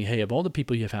somebody asked me, hey, of all the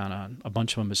people you've had on, a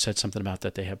bunch of them have said something about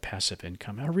that they have passive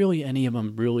income. Are really any of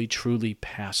them really, truly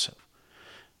passive?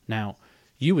 Now,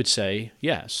 you would say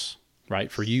yes,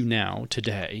 right? For you now,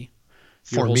 today,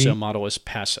 your wholesale model is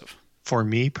passive. For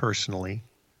me personally,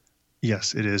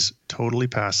 yes, it is totally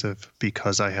passive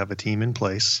because I have a team in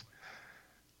place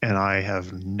and I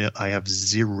have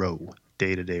zero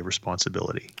day-to-day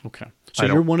responsibility. Okay. So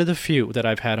you're one of the few that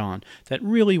I've had on that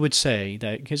really would say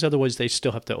that, because otherwise they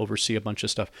still have to oversee a bunch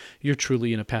of stuff. You're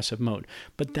truly in a passive mode.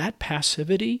 But that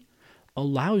passivity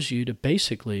allows you to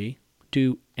basically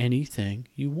do anything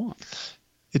you want.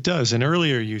 It does. And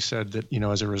earlier you said that,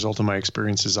 as a result of my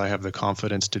experiences, I have the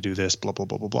confidence to do this, blah, blah,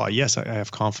 blah, blah, blah. Yes, I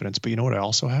have confidence. But you know what I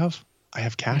also have? I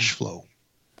have cash flow.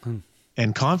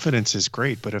 And confidence is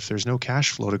great. But if there's no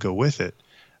cash flow to go with it,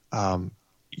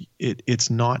 it's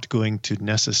not going to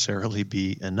necessarily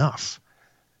be enough.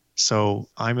 So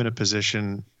I'm in a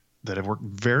position that I've worked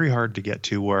very hard to get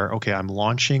to where, okay, I'm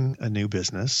launching a new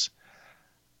business.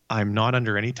 I'm not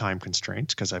under any time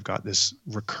constraints because I've got this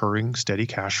recurring steady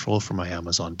cash flow from my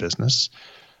Amazon business.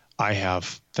 I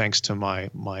have, thanks to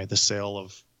the sale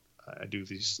of,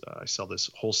 I sell this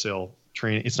wholesale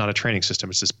training. It's not a training system.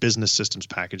 It's this business systems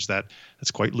package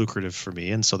that's quite lucrative for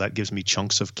me. And so that gives me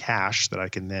chunks of cash that I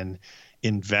can then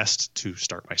invest to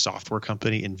start my software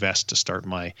company, invest to start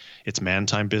it's man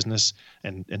time business,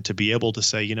 and to be able to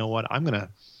say, you know what, I'm going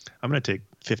to take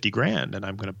 50 grand and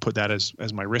I'm going to put that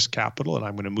as my risk capital, and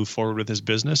I'm going to move forward with this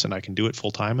business, and I can do it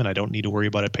full time and I don't need to worry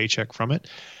about a paycheck from it.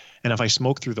 And if I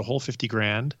smoke through the whole 50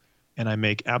 grand and I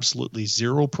make absolutely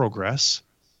zero progress,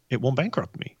 it won't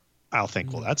bankrupt me. I'll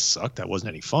think, well, that sucked. That wasn't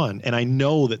any fun. And I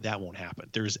know that won't happen.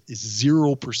 There's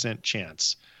 0%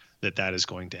 chance that is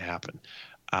going to happen.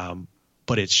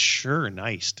 But it's sure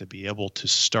nice to be able to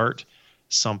start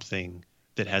something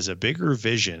that has a bigger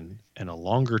vision and a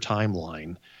longer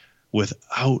timeline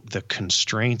without the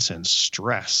constraints and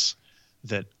stress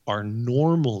that are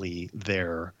normally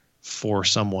there for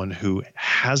someone who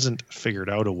hasn't figured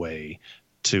out a way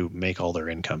to make all their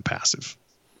income passive.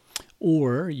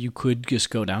 Or you could just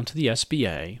go down to the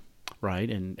SBA, right,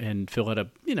 and fill out a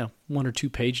 1 or 2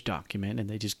 page document, and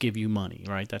they just give you money,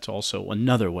 right? That's also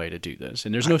another way to do this,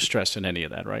 and there's no stress in any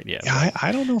of that, right? Yeah.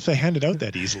 I don't know if they hand it out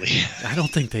that easily. I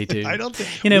don't think they do. I don't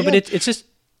think but it's just.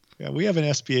 Yeah, we have an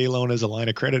SBA loan as a line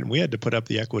of credit, and we had to put up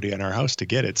the equity on our house to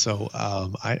get it. So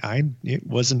it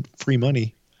wasn't free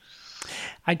money.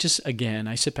 I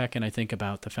sit back and I think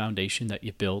about the foundation that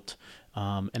you built,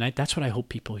 and that's what I hope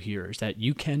people hear, is that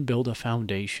you can build a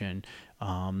foundation.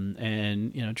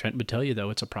 And Trent would tell you,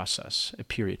 though, it's a process, a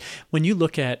period. When you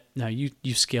look at now, you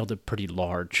scaled a pretty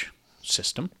large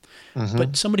system,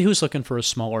 but somebody who's looking for a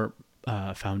smaller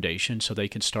foundation so they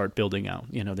can start building out.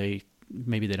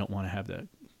 Maybe they don't want to have the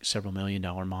several $1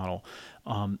 million model.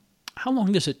 How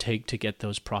long does it take to get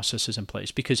those processes in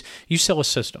place? Because you sell a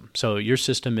system. So your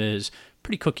system is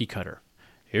pretty cookie cutter.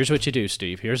 Here's what you do,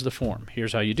 Steve. Here's the form.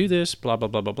 Here's how you do this, blah, blah,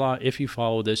 blah, blah, blah. If you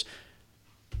follow this,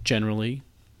 generally,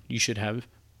 you should have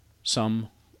some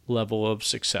level of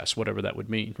success, whatever that would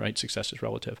mean, right? Success is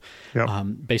relative,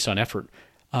 based on effort.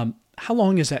 How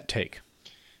long does that take?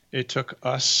 It took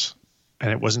us, and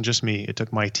it wasn't just me, it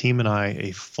took my team and I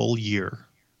a full year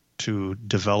to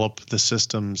develop the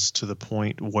systems to the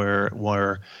point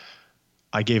where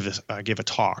I gave a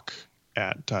talk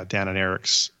at Dan and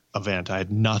Eric's event. I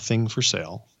had nothing for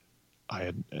sale.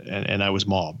 And I was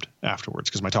mobbed afterwards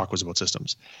because my talk was about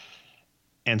systems.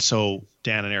 And so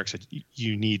Dan and Eric said,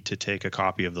 you need to take a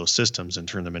copy of those systems and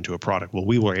turn them into a product. Well,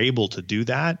 we were able to do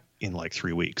that in like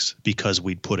 3 weeks because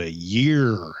we'd put a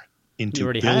year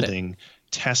into building,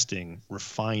 testing,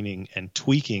 refining, and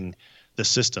tweaking the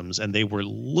systems. And they were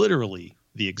literally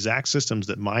the exact systems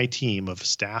that my team of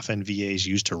staff and VAs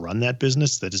used to run that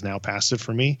business that is now passive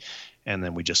for me. And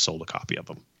then we just sold a copy of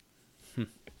them.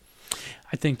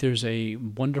 I think there's a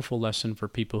wonderful lesson for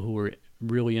people who are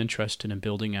really interested in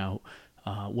building out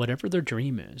whatever their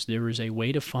dream is, there is a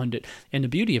way to fund it. And the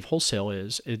beauty of wholesale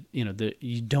is, that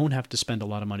you don't have to spend a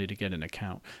lot of money to get an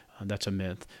account. That's a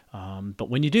myth. But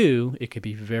when you do, it could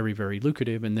be very, very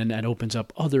lucrative. And then that opens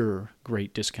up other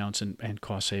great discounts and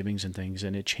cost savings and things,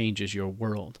 and it changes your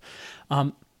world.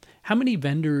 How many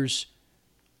vendors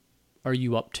are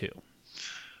you up to?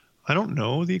 I don't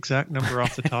know the exact number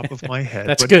off the top of my head.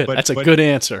 That's good. That's a good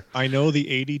answer. I know the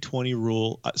 80-20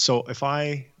 rule. So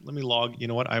let me log, you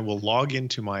know what? I will log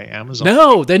into my Amazon.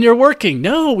 No, then you're working.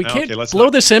 No, we can't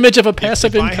blow this image of a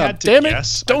passive income. Damn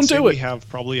it. Don't do it. We have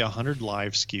probably 100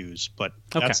 live SKUs, but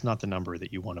that's not the number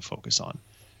that you want to focus on.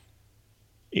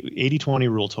 80-20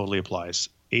 rule totally applies.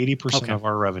 80% of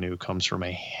our revenue comes from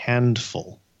a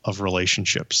handful of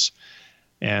relationships.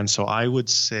 And so I would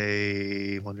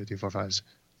say 1, 2, 3, 4, 5,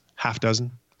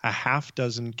 a half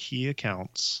dozen key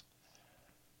accounts,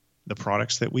 the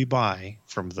products that we buy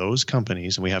from those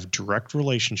companies, and we have direct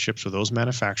relationships with those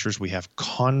manufacturers. We have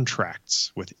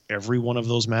contracts with every one of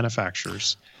those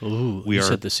manufacturers. Ooh, you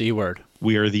said the C word.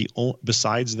 We are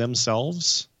besides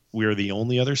themselves, we are the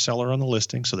only other seller on the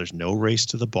listing, so there's no race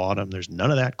to the bottom. There's none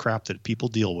of that crap that people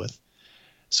deal with.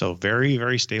 So very,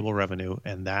 very stable revenue,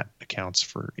 and that accounts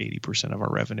for 80% of our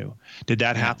revenue. Did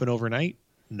that happen overnight?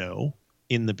 No.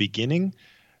 In the beginning,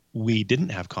 we didn't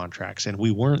have contracts, and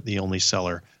we weren't the only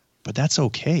seller, but that's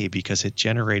okay because it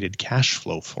generated cash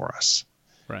flow for us.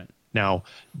 Right. Now,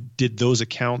 did those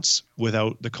accounts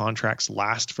without the contracts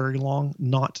last very long?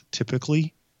 Not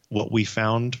typically. What we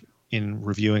found in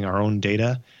reviewing our own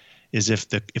data is if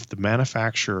the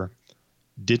manufacturer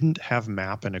didn't have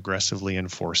MAP and aggressively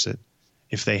enforce it,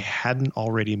 if they hadn't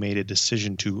already made a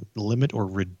decision to limit or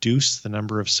reduce the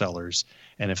number of sellers,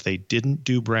 and if they didn't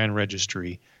do brand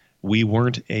registry, we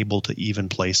weren't able to even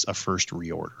place a first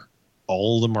reorder.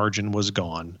 All the margin was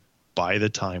gone by the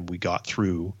time we got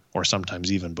through, or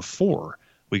sometimes even before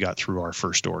we got through our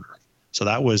first order. So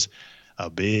that was a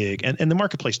big, and the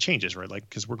marketplace changes, right? Like,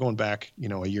 because we're going back,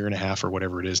 a year and a half or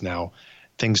whatever it is now,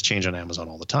 things change on Amazon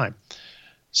all the time.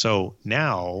 So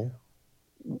now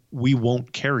we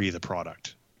won't carry the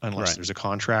product unless there's a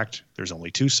contract, there's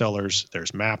only 2 sellers,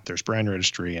 there's MAP, there's brand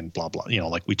registry, and blah, blah.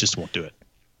 We just won't do it.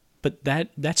 But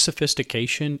that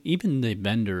sophistication, even the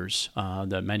vendors,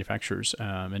 the manufacturers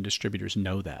and distributors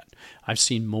know that. I've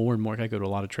seen more and more. I go to a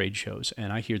lot of trade shows,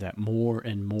 and I hear that more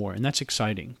and more. And that's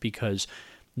exciting because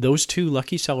those 2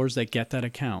 lucky sellers that get that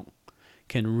account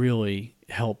can really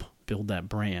help build that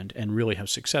brand and really have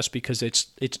success because it's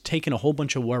taken a whole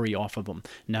bunch of worry off of them.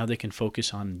 Now they can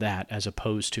focus on that as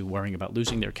opposed to worrying about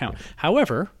losing their account.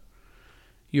 However,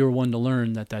 you're one to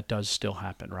learn that does still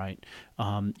happen, right?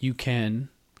 You can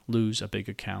lose a big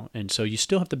account, and so you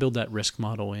still have to build that risk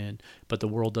model in, but the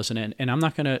world doesn't end. And I'm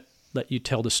not going to let you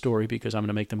tell the story because I'm going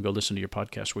to make them go listen to your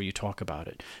podcast where you talk about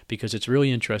it, because it's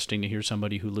really interesting to hear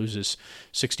somebody who loses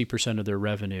 60% of their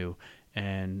revenue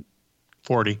and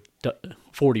 40.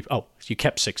 Oh, you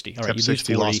kept 60. All right, you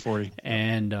 60, lose 40, lost 40.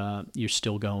 And you're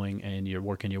still going and you're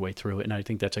working your way through it. And I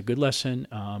think that's a good lesson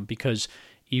because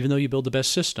even though you build the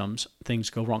best systems, things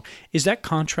go wrong. Is that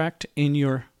contract in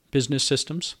your business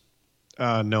systems?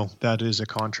 No, that is a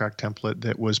contract template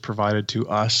that was provided to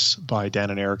us by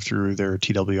Dan and Eric through their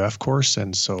TWF course.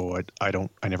 And so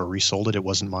I never resold it. It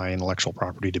wasn't my intellectual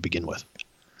property to begin with.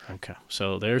 Okay,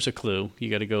 so there's a clue. You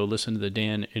got to go listen to the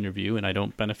Dan interview, and I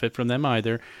don't benefit from them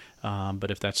either. But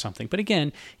if that's something, but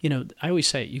again, I always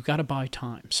say you've got to buy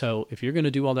time. So if you're going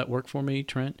to do all that work for me,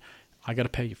 Trent, I got to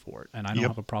pay you for it, and I don't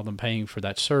have a problem paying for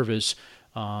that service.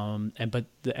 But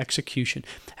the execution.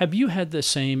 Have you had the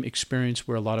same experience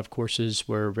where a lot of courses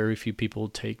where very few people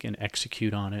take and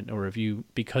execute on it, or have you,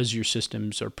 because your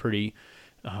systems are pretty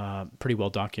well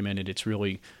documented, it's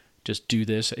really just do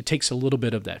this? It takes a little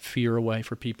bit of that fear away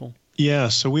for people. Yeah,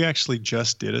 so we actually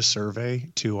just did a survey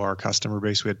to our customer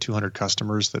base. We had 200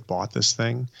 customers that bought this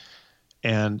thing,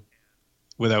 and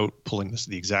without pulling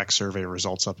the exact survey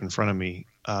results up in front of me,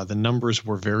 the numbers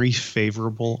were very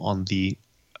favorable on the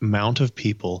amount of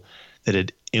people that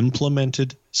had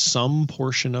implemented some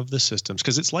portion of the systems,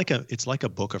 because it's like a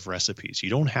book of recipes.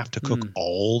 You don't have to cook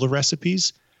all the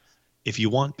recipes. If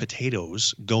you want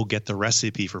potatoes, go get the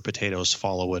recipe for potatoes,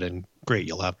 follow it, and great,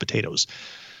 you'll have potatoes.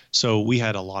 So we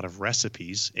had a lot of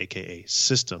recipes, aka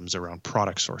systems, around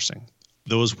product sourcing.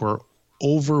 Those were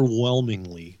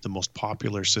overwhelmingly the most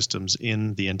popular systems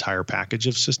in the entire package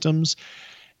of systems.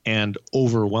 And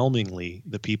overwhelmingly,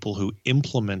 the people who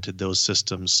implemented those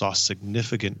systems saw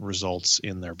significant results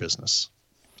in their business.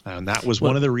 And that was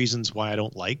one of the reasons why I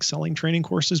don't like selling training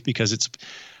courses, because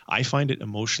I find it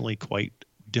emotionally quite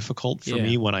difficult for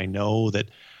me when I know that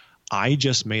I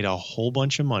just made a whole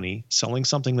bunch of money selling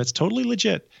something that's totally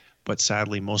legit, but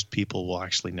sadly, most people will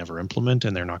actually never implement,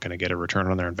 and they're not going to get a return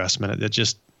on their investment. It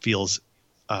just feels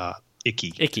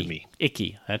icky to me.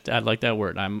 Icky. I like that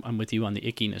word. I'm with you on the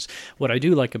ickiness. What I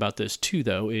do like about this too,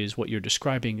 though, is what you're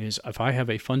describing is if I have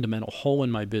a fundamental hole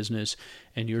in my business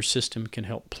and your system can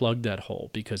help plug that hole,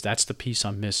 because that's the piece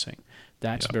I'm missing.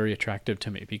 That's very attractive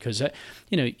to me because, that,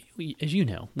 as you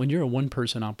know, when you're a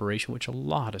one-person operation, which a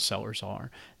lot of sellers are,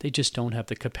 they just don't have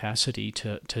the capacity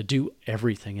to do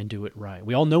everything and do it right.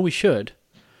 We all know we should,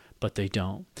 but they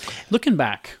don't. Looking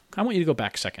back, I want you to go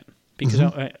back a second because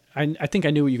I think I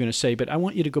knew what you were going to say, but I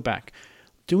want you to go back.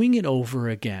 Doing it over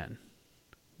again,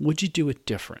 would you do it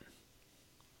different?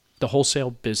 The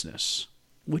wholesale business,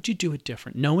 would you do it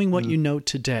different? Knowing what you know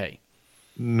today?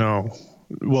 No.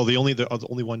 Well, the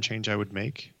only one change I would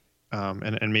make,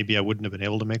 and maybe I wouldn't have been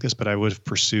able to make this, but I would have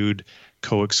pursued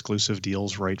co-exclusive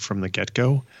deals right from the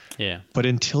get-go. Yeah. But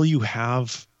until you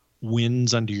have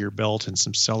wins under your belt and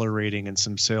some seller rating and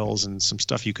some sales and some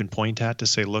stuff you can point at to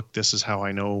say, look, this is how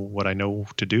I know what I know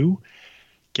to do,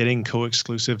 getting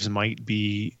co-exclusives might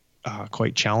be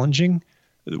quite challenging.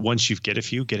 Once you get a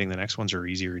few, getting the next ones are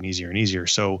easier and easier and easier.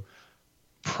 So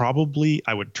probably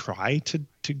I would try to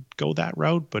go that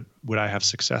route, but would I have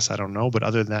success? I don't know. But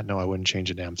other than that, no, I wouldn't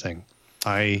change a damn thing.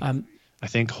 I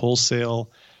think wholesale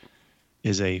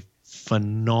is a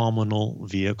phenomenal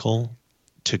vehicle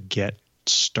to get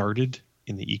started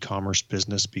in the e-commerce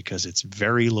business because it's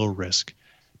very low risk,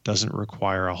 doesn't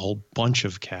require a whole bunch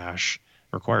of cash,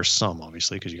 requires some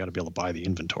obviously because you got to be able to buy the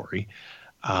inventory.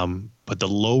 But the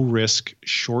low risk,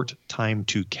 short time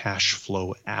to cash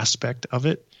flow aspect of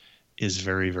it is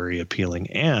very, very appealing.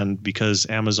 And because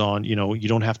Amazon, you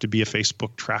don't have to be a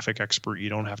Facebook traffic expert. You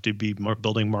don't have to be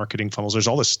building marketing funnels. There's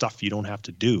all this stuff you don't have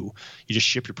to do. You just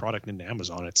ship your product into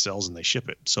Amazon, it sells and they ship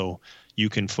it. So you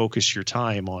can focus your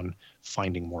time on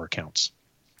finding more accounts.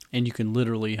 And you can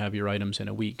literally have your items in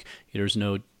a week.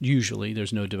 Usually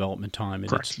there's no development time, and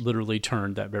Correct. It's literally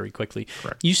turned that very quickly.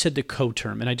 Correct. You said the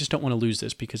co-term, and I just don't want to lose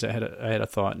this because I had a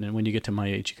thought, and when you get to my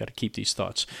age, you got to keep these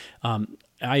thoughts.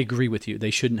 I agree with you. They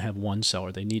shouldn't have one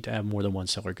seller. They need to have more than one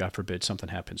seller. God forbid something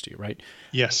happens to you, right?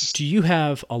 Yes. Do you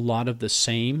have a lot of the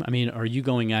same? I mean, are you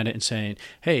going at it and saying,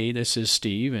 hey, this is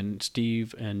Steve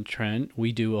and Trent.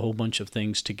 We do a whole bunch of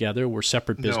things together. We're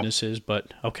separate businesses,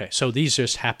 but okay. So these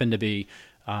just happen to be,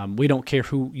 we don't care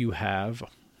who you have,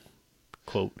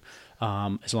 quote,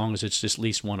 as long as it's just at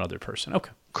least one other person. Okay.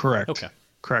 Correct. Okay.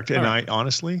 Correct. And I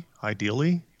honestly,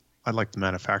 ideally, I'd like the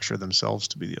manufacturer themselves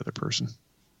to be the other person.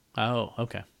 Oh,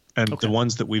 okay. And the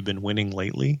ones that we've been winning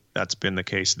lately, that's been the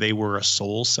case. They were a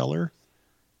sole seller.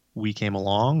 We came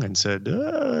along and said,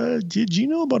 did you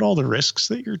know about all the risks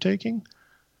that you're taking?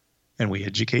 And we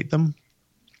educate them.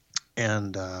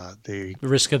 And the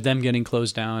risk of them getting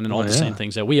closed down and all the same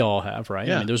things that we all have, right?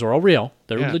 Yeah. I mean, those are all real.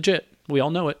 They're legit. We all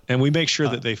know it. And we make sure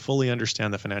that they fully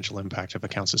understand the financial impact of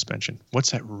account suspension.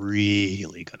 What's that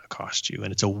really going to cost you?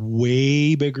 And it's a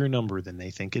way bigger number than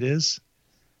they think it is.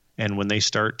 And when they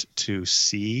start to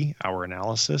see our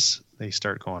analysis, they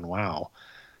start going, wow,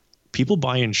 people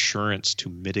buy insurance to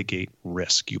mitigate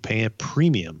risk. You pay a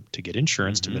premium to get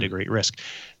insurance to mitigate risk.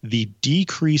 The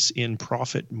decrease in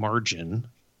profit margin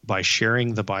by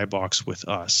sharing the buy box with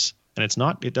us, and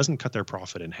it doesn't cut their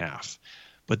profit in half,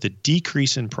 but the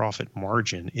decrease in profit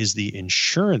margin is the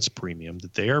insurance premium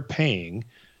that they are paying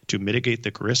to mitigate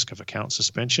the risk of account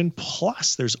suspension.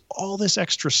 Plus, there's all this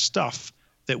extra stuff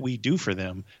that we do for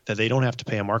them that they don't have to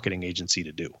pay a marketing agency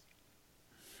to do.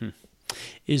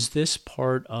 Is this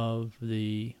part of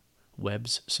the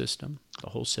WEBS system, the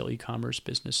wholesale e-commerce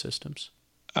business systems?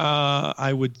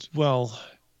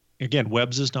 Again,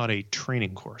 WEBS is not a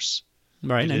training course.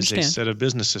 Right, it I is understand. a set of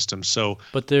business systems. So,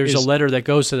 but there's a letter that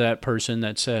goes to that person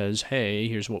that says, "Hey,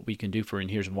 here's what we can do for you,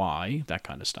 and here's why." That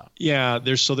kind of stuff. Yeah,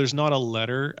 there's not a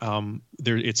letter.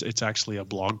 It's actually a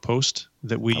blog post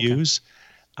that we use.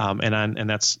 And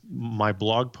that's my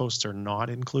blog posts are not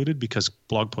included because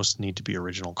blog posts need to be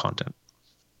original content.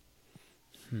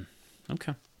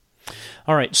 Okay.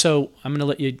 All right. So I'm going to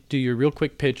let you do your real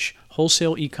quick pitch.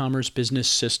 Wholesale e-commerce business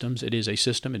systems. It is a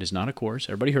system. It is not a course.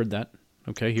 Everybody heard that.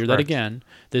 Okay. Hear that again.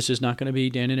 This is not going to be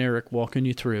Dan and Eric walking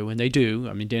you through, and they do.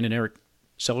 I mean, Dan and Eric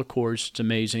sell a course. It's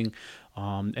amazing.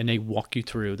 And they walk you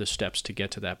through the steps to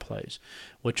get to that place.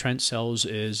 What Trent sells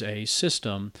is a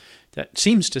system that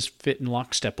seems to fit in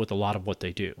lockstep with a lot of what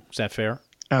they do. Is that fair?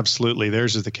 Absolutely.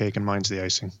 Theirs is the cake and mine's the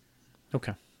icing.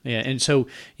 Okay. Yeah, and so,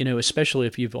 especially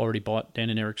if you've already bought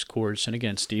Dan and Eric's course, and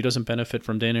again, Steve doesn't benefit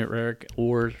from Dan and Eric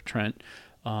or Trent,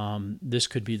 this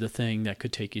could be the thing that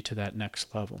could take you to that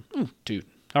next level. Dude.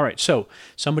 All right, so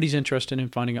somebody's interested in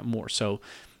finding out more. So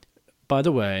by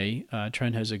the way,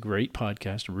 Trent has a great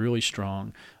podcast, really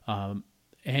strong,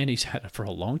 and he's had it for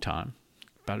a long time.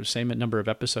 About the same number of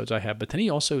episodes I have, but then he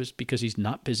also is, because he's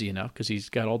not busy enough, because he's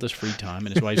got all this free time,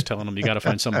 and his wife's telling him you got to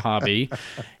find some hobby.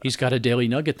 He's got a daily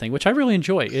nugget thing, which I really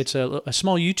enjoy. It's a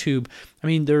small YouTube. I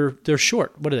mean, they're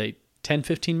short. What are they? 10,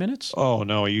 15 minutes? Oh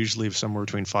no, I usually have somewhere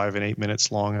between 5 and 8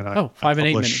 minutes long, and 5 and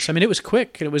 8 minutes. I mean, it was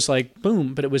quick, and it was like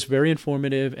boom, but it was very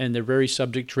informative, and they're very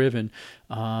subject driven,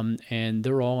 and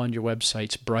they're all on your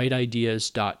websites,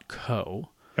 brightideas.co.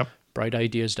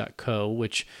 brightideas.co,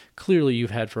 which clearly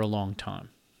you've had for a long time.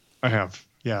 I have.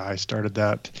 Yeah, I started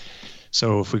that.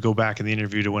 So if we go back in the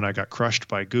interview to when I got crushed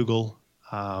by Google,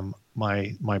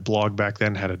 my blog back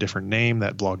then had a different name.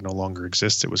 That blog no longer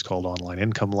exists. It was called Online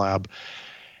Income Lab.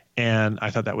 And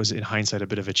I thought that was, in hindsight, a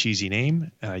bit of a cheesy name.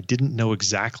 And I didn't know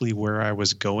exactly where I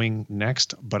was going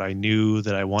next, but I knew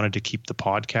that I wanted to keep the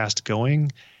podcast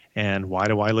going. And why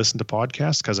do I listen to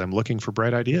podcasts? Because I'm looking for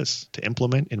bright ideas to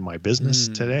implement in my business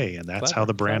today. And that's how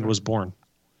the brand was born.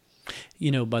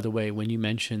 You know, by the way, when you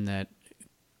mentioned that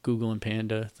Google and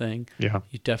Panda thing,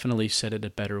 you definitely said it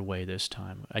a better way this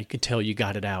time. I could tell you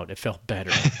got it out. It felt better.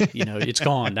 It's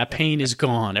gone. That pain is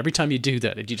gone. Every time you do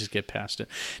that, you just get past it.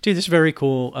 Dude, this is very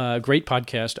cool. Great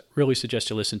podcast. Really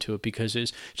suggest you listen to it because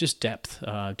it's just depth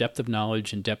of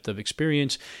knowledge and depth of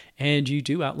experience. And you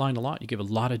do outline a lot. You give a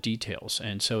lot of details.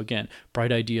 And so again,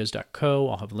 brightideas.co.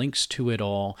 I'll have links to it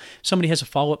all. Somebody has a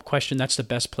follow-up question. That's the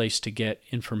best place to get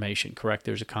information, correct?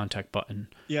 There's a contact button.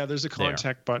 Yeah, there's a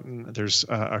contact button. There's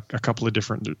a couple of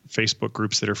different Facebook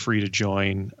groups that are free to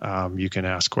join. You can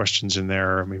ask questions in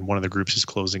there. I mean, one of the groups is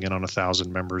closing in on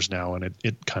 1,000 members now, and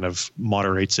it kind of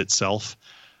moderates itself.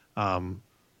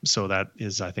 So that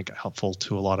is, I think, helpful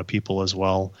to a lot of people as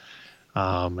well.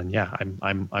 And yeah,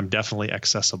 I'm definitely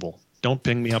accessible. Don't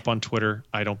ping me up on Twitter.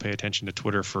 I don't pay attention to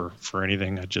Twitter for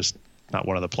anything. I just not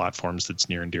one of the platforms that's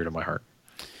near and dear to my heart.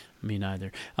 Me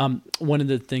neither. One of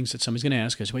the things that somebody's going to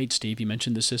ask is, wait, Steve, you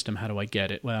mentioned the system. How do I get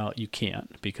it? Well, you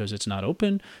can't because it's not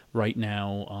open right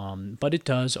now, but it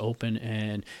does open.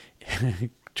 And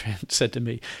Trent said to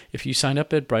me, if you sign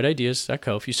up at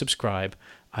brightideas.co, if you subscribe,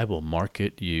 I will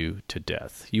market you to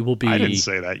death. You will be I didn't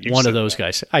say that. One of those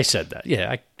guys. I said that.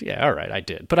 Yeah, all right, I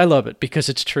did. But I love it because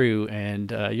it's true,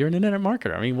 and you're an internet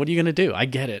marketer. I mean, what are you going to do? I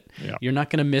get it. Yeah. You're not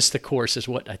going to miss the course is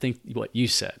what you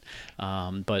said.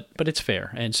 But it's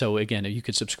fair. And so, again, you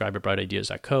could subscribe at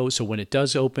brightideas.co. So when it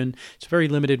does open, it's a very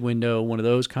limited window, one of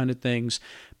those kind of things.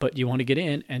 But you want to get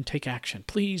in and take action.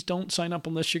 Please don't sign up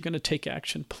unless you're going to take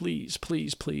action. Please,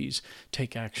 please, please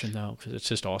take action, though, because it's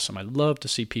just awesome. I love to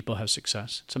see people have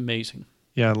success. It's amazing.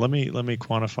 Yeah, let me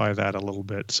quantify that a little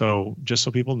bit. So just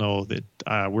so people know that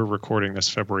we're recording this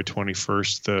February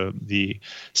 21st. The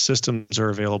systems are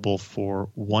available for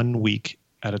 1 week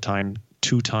at a time,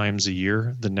 2 times a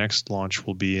year. The next launch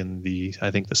will be in the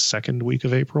second week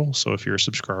of April. So if you're a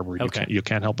subscriber, you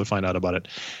can't help but find out about it.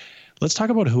 Let's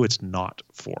talk about who it's not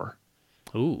for.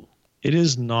 Ooh. It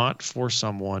is not for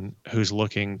someone who's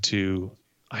looking to.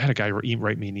 I had a guy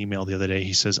write me an email the other day.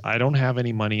 He says, I don't have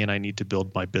any money and I need to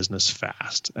build my business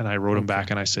fast. And I wrote him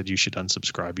back and I said, you should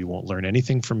unsubscribe. You won't learn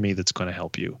anything from me that's going to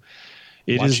help you.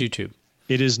 Watch YouTube.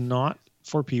 It is not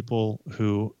for people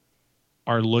who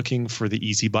are looking for the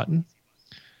easy button.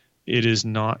 It is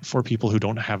not for people who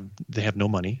they have no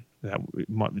money.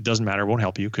 It doesn't matter. It won't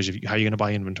help you because how are you going to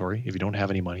buy inventory if you don't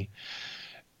have any money?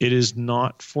 It is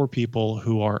not for people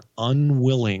who are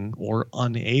unwilling or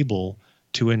unable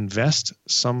to invest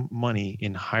some money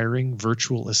in hiring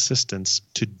virtual assistants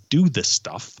to do this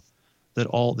stuff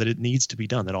that it needs to be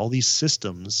done, that all these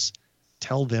systems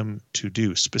tell them to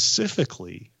do,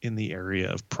 specifically in the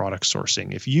area of product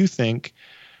sourcing. If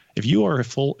you are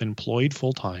employed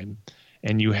full-time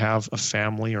and you have a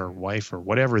family or wife or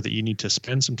whatever that you need to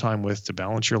spend some time with to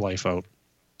balance your life out,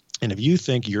 and if you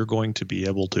think you're going to be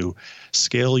able to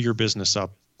scale your business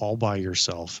up all by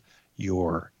yourself,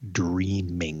 you're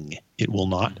dreaming. It will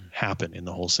not happen in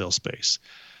the wholesale space.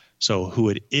 So who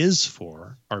it is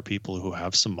for are people who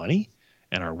have some money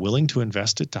and are willing to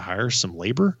invest it to hire some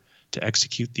labor to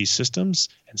execute these systems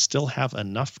and still have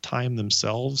enough time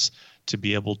themselves to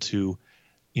be able to,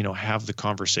 have the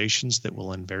conversations that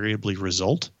will invariably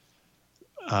result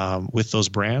with those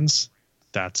brands.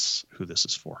 That's who this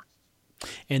is for.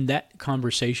 And that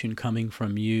conversation coming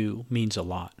from you means a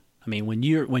lot. I mean, when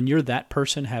you're that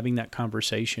person having that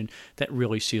conversation, that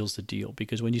really seals the deal.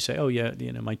 Because when you say, "Oh yeah,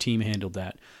 my team handled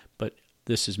that," but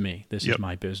this is me, this is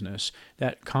my business.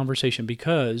 That conversation,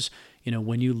 because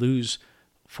when you lose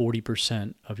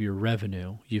 40% of your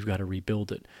revenue, you've got to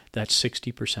rebuild it. That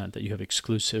 60% that you have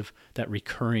exclusive, that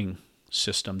recurring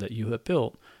system that you have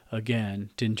built, again,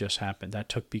 didn't just happen. That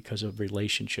took because of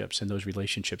relationships, and those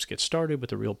relationships get started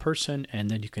with a real person, and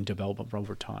then you can develop them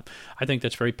over time. I think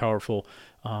that's very powerful,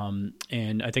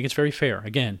 and I think it's very fair.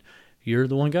 Again, you're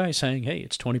the one guy saying, hey,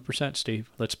 it's 20%,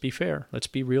 Steve. Let's be fair. Let's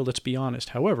be real. Let's be honest.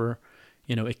 However,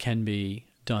 it can be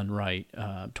done right.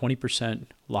 20%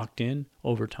 locked in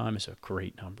over time is a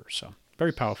great number. So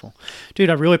very powerful.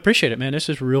 Dude, I really appreciate it, man. This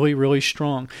is really, really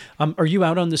strong. Are you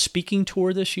out on the speaking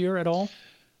tour this year at all?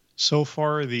 So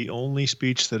far, the only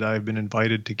speech that I've been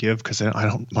invited to give, because I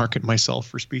don't market myself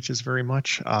for speeches very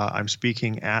much, I'm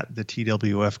speaking at the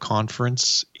TWF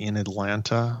conference in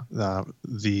Atlanta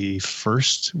the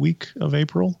first week of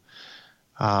April.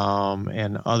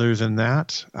 And other than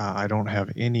that, I don't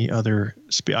have any other.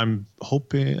 I'm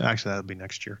hoping, actually, that'll be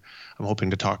next year. I'm hoping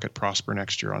to talk at Prosper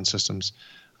next year on systems.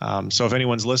 So if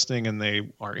anyone's listening and they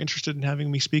are interested in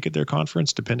having me speak at their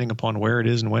conference, depending upon where it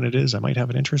is and when it is, I might have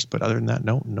an interest. But other than that,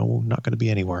 no, not going to be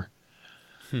anywhere.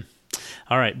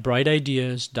 All right,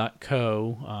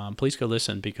 brightideas.co. Please go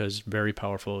listen, because very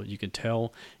powerful. You can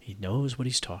tell he knows what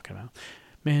he's talking about.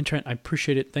 Man, Trent, I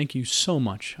appreciate it. Thank you so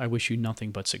much. I wish you nothing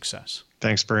but success.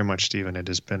 Thanks very much, Stephen. It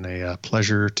has been a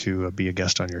pleasure to be a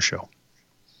guest on your show.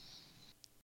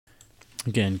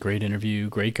 Again, great interview,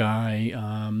 great guy,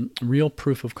 real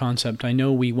proof of concept. I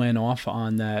know we went off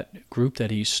on that group that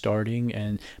he's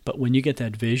starting, but when you get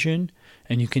that vision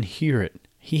and you can hear it,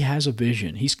 he has a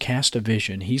vision. He's cast a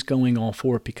vision. He's going all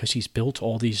for it because he's built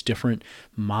all these different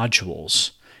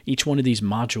modules. Each one of these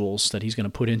modules that he's going to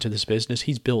put into this business,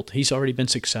 he's built. He's already been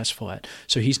successful at.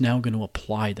 So he's now going to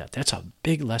apply that. That's a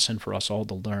big lesson for us all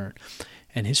to learn.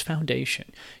 And his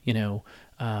foundation,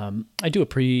 I do a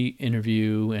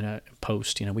pre-interview and a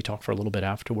post, we talk for a little bit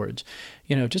afterwards,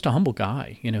 just a humble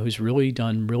guy, who's really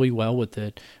done really well with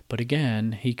it. But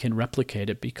again, he can replicate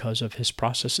it because of his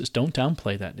processes. Don't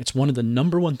downplay that. It's one of the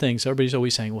number one things. Everybody's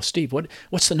always saying, well, Steve,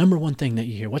 what's the number one thing that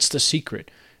you hear? What's the secret?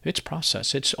 It's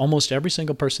process. It's almost every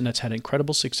single person that's had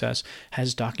incredible success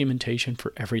has documentation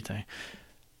for everything.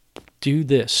 Do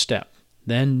this step,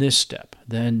 then this step,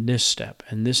 then this step,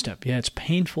 and this step. Yeah, it's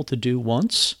painful to do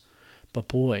once, but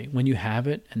boy, when you have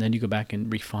it and then you go back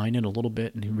and refine it a little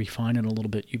bit and you refine it a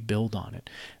little bit, you build on it.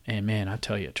 And man, I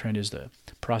tell you, Trent is the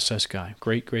process guy.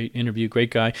 Great interview, great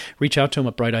guy. Reach out to him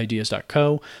at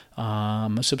brightideas.co.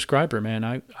 I'm a subscriber, man.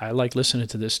 I like listening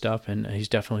to this stuff, and he's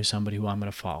definitely somebody who I'm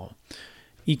going to follow.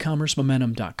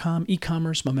 ecommercemomentum.com,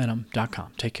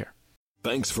 ecommercemomentum.com. Take care.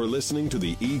 Thanks for listening to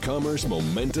the E-Commerce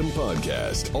Momentum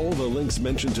Podcast. All the links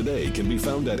mentioned today can be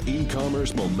found at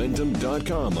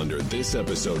ecommercemomentum.com under this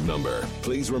episode number.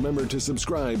 Please remember to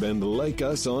subscribe and like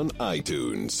us on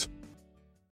iTunes.